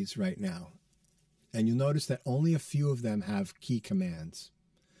couple of these right now. And you'll notice that only a few of them have key commands.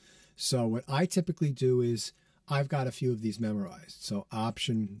 So what I typically do is I've got a few of these memorized. So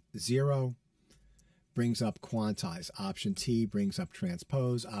option 0 brings up quantize. Option T brings up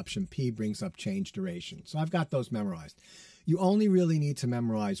transpose. Option P brings up change duration. So I've got those memorized. You only really need to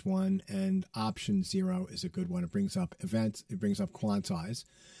memorize one, and option 0 is a good one. It brings up events, it brings up quantize.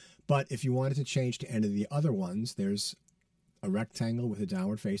 But if you wanted to change to any of the other ones, there's a rectangle with a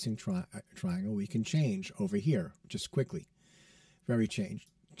downward facing triangle. We can change over here just quickly.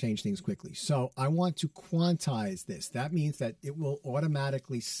 Change things quickly. So I want to quantize this. That means that it will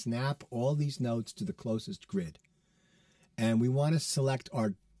automatically snap all these notes to the closest grid. And we want to select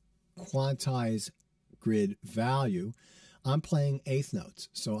our quantize grid value. I'm playing 8th notes,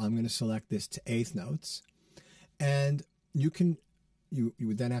 so I'm going to select this to 8th notes. And you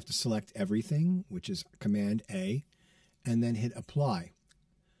would then have to select everything, which is Command A, and then hit apply.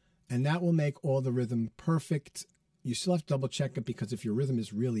 And that will make all the rhythm perfect you still have to double check it, because if your rhythm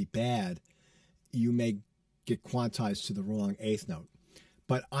is really bad, you may get quantized to the wrong eighth note.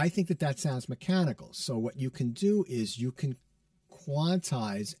 But I think that sounds mechanical. So what you can do is you can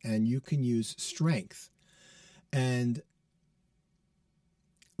quantize and you can use strength. And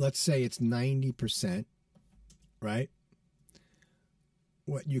let's say it's 90%, right?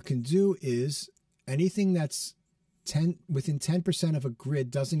 What you can do is anything that's within 10% of a grid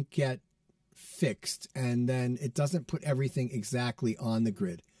doesn't get fixed, and then it doesn't put everything exactly on the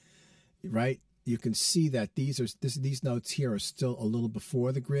grid, right? You can see that these notes here are still a little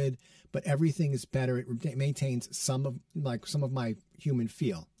before the grid, but everything is better. It maintains some of my human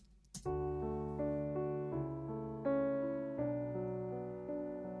feel.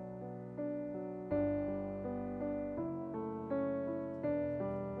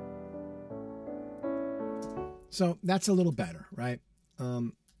 So that's a little better, right?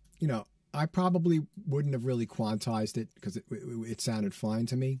 You know, I probably wouldn't have really quantized it because it sounded fine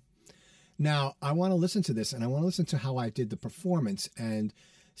to me. Now, I want to listen to this, and I want to listen to how I did the performance and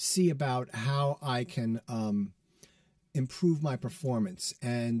see about how I can improve my performance.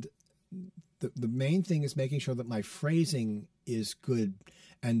 And the main thing is making sure that my phrasing is good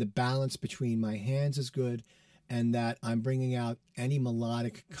and the balance between my hands is good, and that I'm bringing out any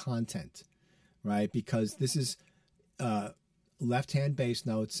melodic content, right? Because this is left-hand bass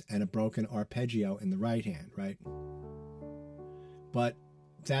notes and a broken arpeggio in the right hand, right? But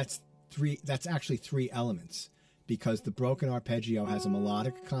that's actually three elements, because the broken arpeggio has a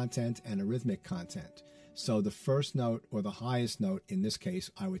melodic content and a rhythmic content. So the first note, or the highest note in this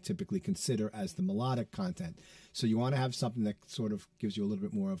case, I would typically consider as the melodic content. So you want to have something that sort of gives you a little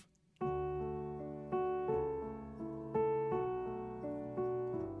bit more of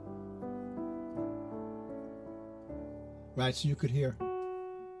right, so you could hear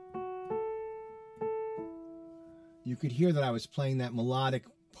that I was playing that melodic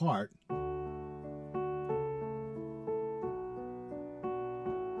part.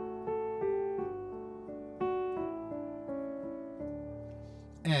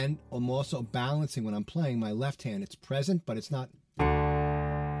 And I'm also balancing when I'm playing my left hand. It's present, but it's not.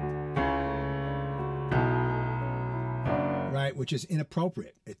 Right, which is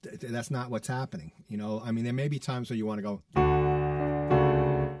inappropriate. That's not what's happening. You know, I mean, there may be times where you want to go.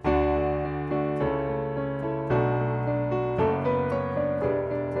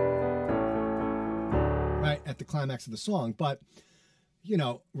 Right, at the climax of the song. But, you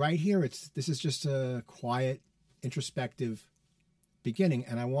know, right here, this is just a quiet, introspective beginning,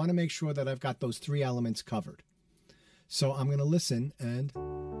 and I want to make sure that I've got those three elements covered. So I'm going to listen and...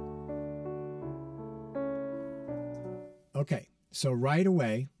 Okay, so right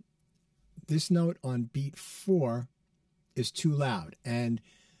away, this note on beat 4 is too loud. And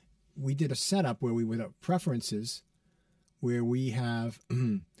we did a setup where we went up preferences, where we have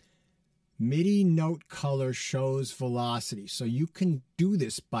MIDI note color shows velocity. So you can do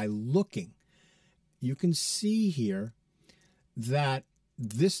this by looking. You can see here that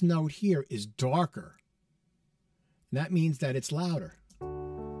this note here is darker. That means that it's louder.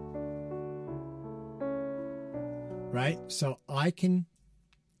 Right? So I can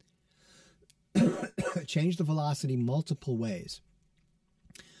change the velocity multiple ways.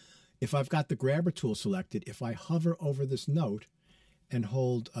 If I've got the grabber tool selected, if I hover over this note and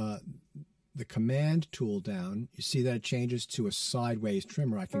hold the command tool down, you see that it changes to a sideways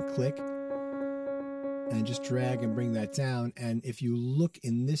trimmer. I can click and just drag and bring that down. And if you look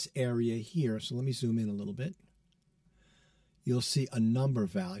in this area here, so let me zoom in a little bit, you'll see a number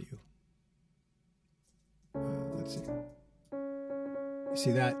value. Let's see. You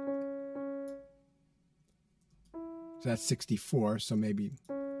see that? So that's 64, so maybe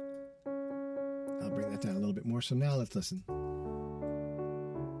I'll bring that down a little bit more. So now let's listen.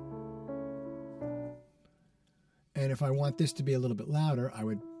 And if I want this to be a little bit louder, I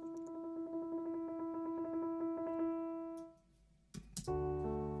would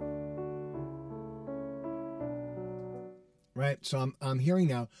right? So I'm hearing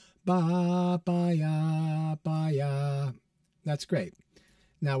now, ba, ba, ya, ba, ya. That's great.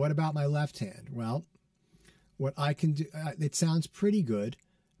 Now, what about my left hand? Well, what I can do, it sounds pretty good,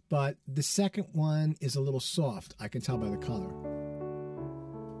 but the second one is a little soft. I can tell by the color.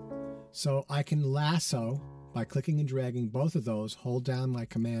 So I can lasso by clicking and dragging both of those, hold down my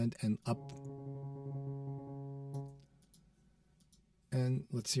command and up. And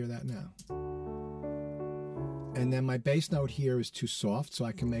let's hear that now. And then my bass note here is too soft, so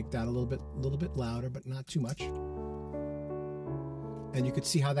I can make that a little bit louder, but not too much. And you can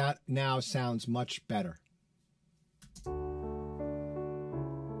see how that now sounds much better.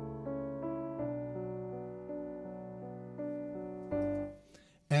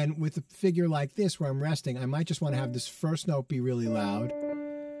 And with a figure like this where I'm resting, I might just want to have this first note be really loud,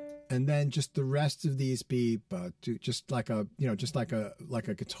 and then just the rest of these be just like a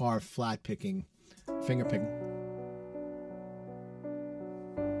guitar flat picking, finger picking.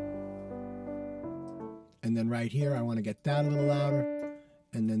 And then right here, I want to get that a little louder.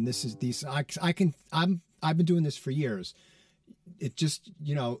 And then this is these. I've been doing this for years. It just,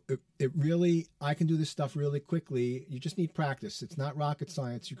 it really, I can do this stuff really quickly. You just need practice. It's not rocket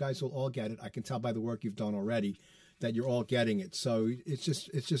science. You guys will all get it. I can tell by the work you've done already that you're all getting it. So it's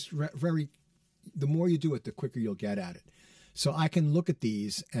just very, the more you do it, the quicker you'll get at it. So I can look at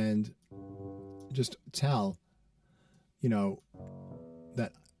these and just tell,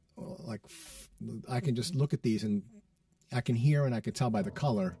 that like, I can just look at these and I can hear and I can tell by the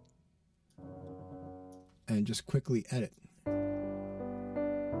color and just quickly edit.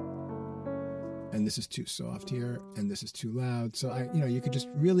 And this is too soft here, and this is too loud. So you could just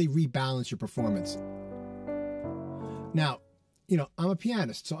really rebalance your performance. Now, I'm a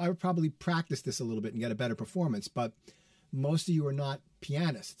pianist, so I would probably practice this a little bit and get a better performance, but most of you are not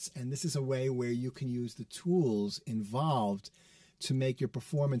pianists, and this is a way where you can use the tools involved to make your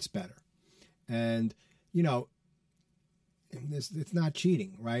performance better. And, it's not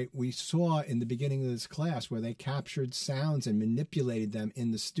cheating, right? We saw in the beginning of this class where they captured sounds and manipulated them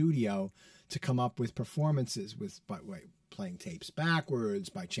in the studio to come up with performances by playing tapes backwards,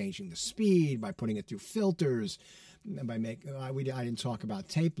 by changing the speed, by putting it through filters, and by making. I didn't talk about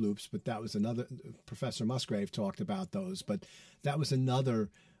tape loops, but that was another. Professor Musgrave talked about those, but that was another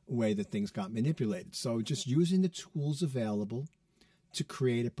way that things got manipulated. So just using the tools available to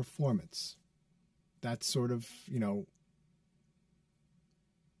create a performance. That's sort of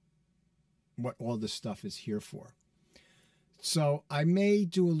what all this stuff is here for. So I may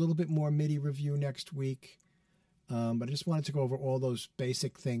do a little bit more MIDI review next week, but I just wanted to go over all those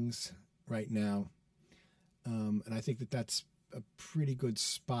basic things right now. And I think that that's a pretty good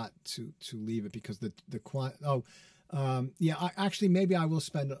spot to leave it, because actually maybe I will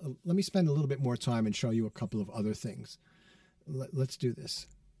let me spend a little bit more time and show you a couple of other things. Let's do this.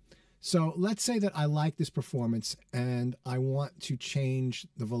 So let's say that I like this performance and I want to change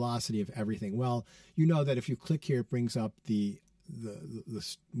the velocity of everything. Well, you know that if you click here, it brings up the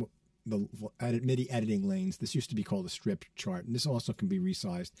MIDI editing lanes. This used to be called a strip chart, and this also can be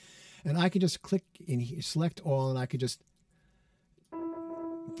resized. And I can just click in here, select all, and I could just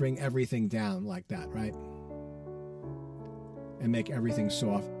bring everything down like that, right? And make everything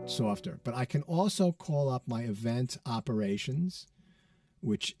softer. But I can also call up my event operations,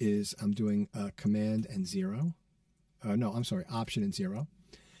 which is I'm doing Command and 0. Option and 0.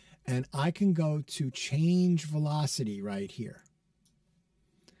 And I can go to change velocity right here.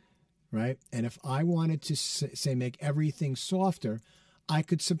 Right? And if I wanted to say make everything softer, I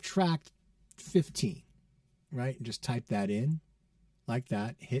could subtract 15. Right? And just type that in like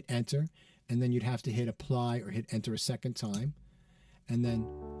that, hit enter, and then you'd have to hit apply or hit enter a second time. And then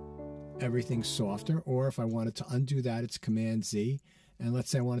everything's softer. Or if I wanted to undo that, it's Command Z. And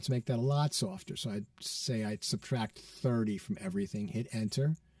let's say I wanted to make that a lot softer. So I'd say I'd subtract 30 from everything, hit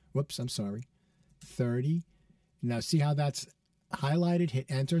enter. Whoops, I'm sorry. 30. Now see how that's highlighted, hit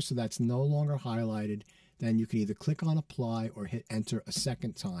enter, so that's no longer highlighted. Then you can either click on apply or hit enter a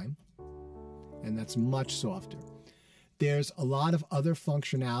second time. And that's much softer. There's a lot of other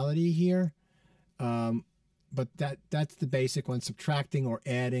functionality here. But that's the basic one, subtracting or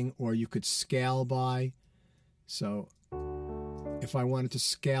adding, or you could scale by. So if I wanted to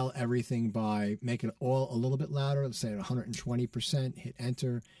scale everything by making it all a little bit louder, let's say at 120%, hit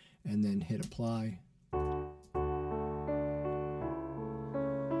enter, and then hit apply.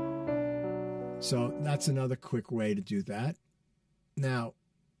 So that's another quick way to do that. Now,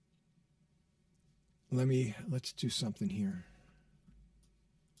 let's do something here.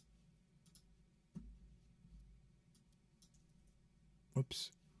 Whoops.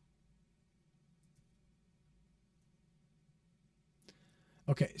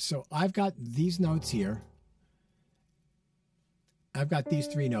 Okay, so I've got these notes here. I've got these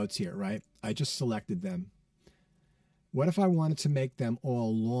 3 notes here, right? I just selected them. What if I wanted to make them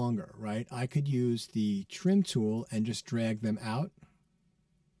all longer, right? I could use the trim tool and just drag them out.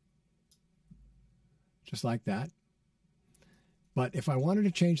 Just like that. But if I wanted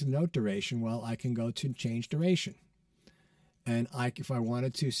to change the note duration, well, I can go to change duration. And if I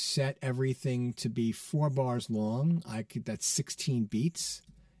wanted to set everything to be 4 bars long, that's 16 beats.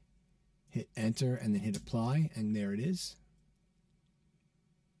 Hit enter and then hit apply, and there it is.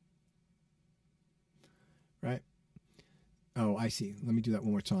 Right? Oh, I see. Let me do that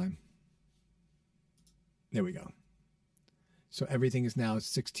one more time. There we go. So everything is now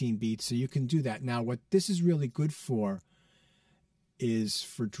 16 beats. So you can do that. Now, what this is really good for is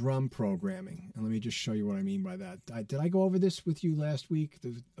for drum programming. And let me just show you what I mean by that. Did I go over this with you last week?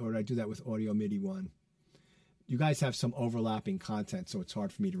 Or did I do that with Audio MIDI 1? You guys have some overlapping content, so it's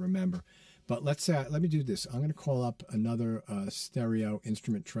hard for me to remember. But let's say, let me do this. I'm going to call up another stereo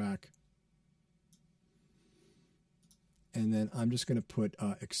instrument track. And then I'm just going to put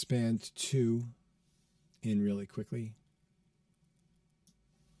expand 2 in really quickly.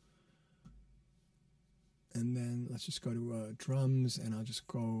 And then let's just go to drums, and I'll just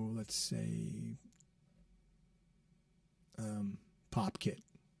go, let's say, Pop Kit.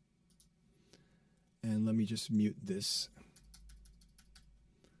 And let me just mute this.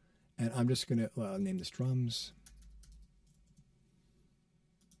 And I'm just going to name this drums.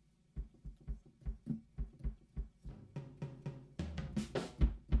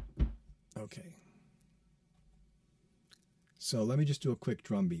 Okay. So let me just do a quick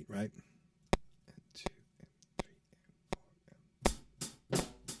drum beat, right? 2 and 3 and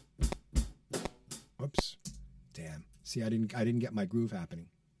 4. Whoops. Damn. See, I didn't get my groove happening.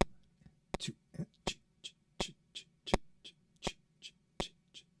 2 and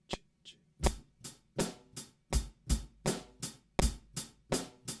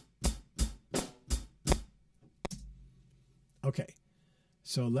okay.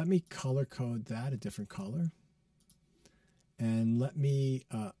 So let me color code that a different color. And let me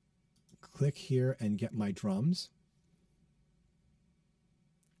click here and get my drums.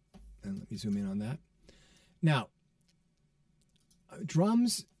 And let me zoom in on that. Now,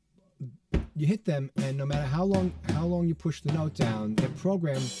 drums, you hit them, and no matter how long you push the note down, they're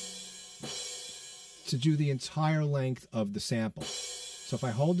programmed to do the entire length of the sample. So if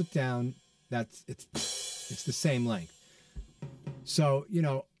I hold it down, it's the same length. So, you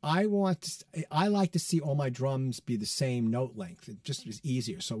know, I like to see all my drums be the same note length. It just is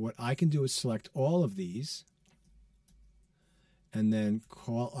easier. So what I can do is select all of these and then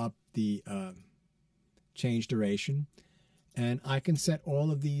call up the change duration. And I can set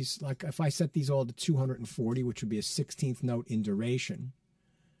all of these, like if I set these all to 240, which would be a 16th note in duration,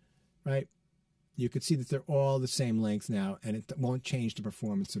 right? You could see that they're all the same length now, and it won't change the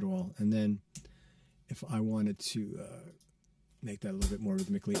performance at all. And then if I wanted to make that a little bit more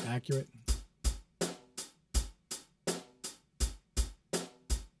rhythmically accurate.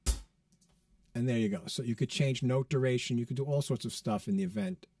 And there you go. So you could change note duration. You could do all sorts of stuff in the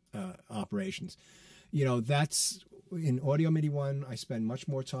event operations. You know, that's in Audio MIDI 1. I spend much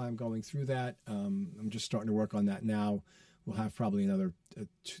more time going through that. I'm just starting to work on that now. We'll have probably another 2 or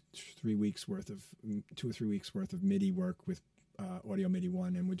 3 weeks worth of MIDI work with Audio MIDI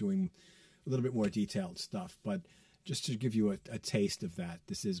 1, and we're doing a little bit more detailed stuff. But just to give you a taste of that,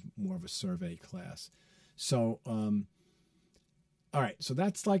 this is more of a survey class. So, all right. So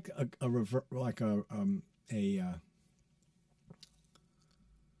that's like a review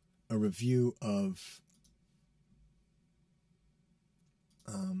of.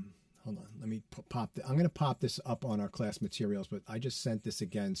 Hold on. Let me pop. I'm going to pop this up on our class materials, but I just sent this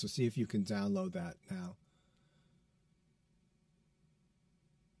again. So see if you can download that now.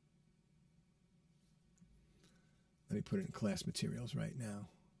 Let me put it in class materials right now.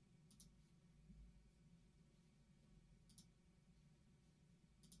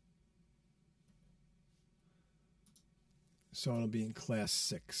 So it'll be in class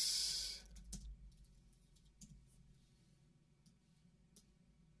 6.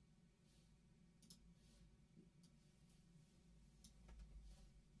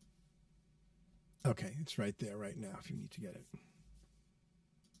 Okay, it's right there right now if you need to get it.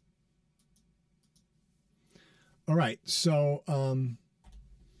 All right, so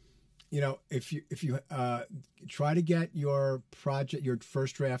you know, if you try to get your project, your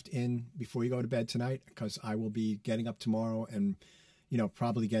first draft in before you go to bed tonight, because I will be getting up tomorrow and, you know,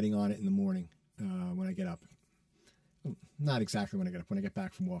 probably getting on it in the morning when I get up. Not exactly when I get up, when I get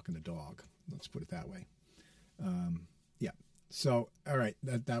back from walking the dog. Let's put it that way. Yeah. So, all right,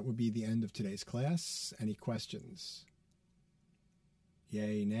 that would be the end of today's class. Any questions?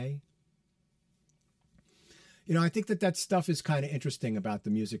 Yay, nay? You know, I think that stuff is kind of interesting about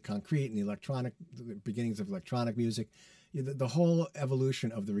the music concrete and the beginnings of electronic music. The whole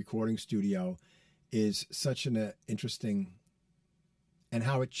evolution of the recording studio is such an interesting, and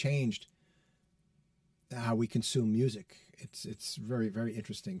how it changed how we consume music. It's very, very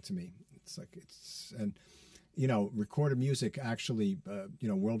interesting to me. And you know, recorded music actually, you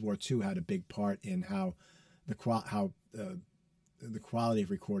know, World War II had a big part in how the quality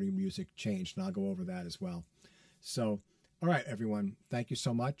of recording music changed, and I'll go over that as well. So, all right, everyone, thank you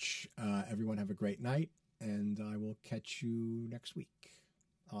so much. Everyone have a great night, and I will catch you next week.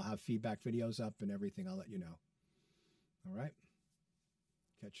 I'll have feedback videos up and everything. I'll let you know. All right.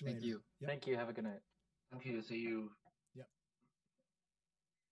 Catch you later. Thank you. Yep. Thank you. Have a good night. Thank you. See you.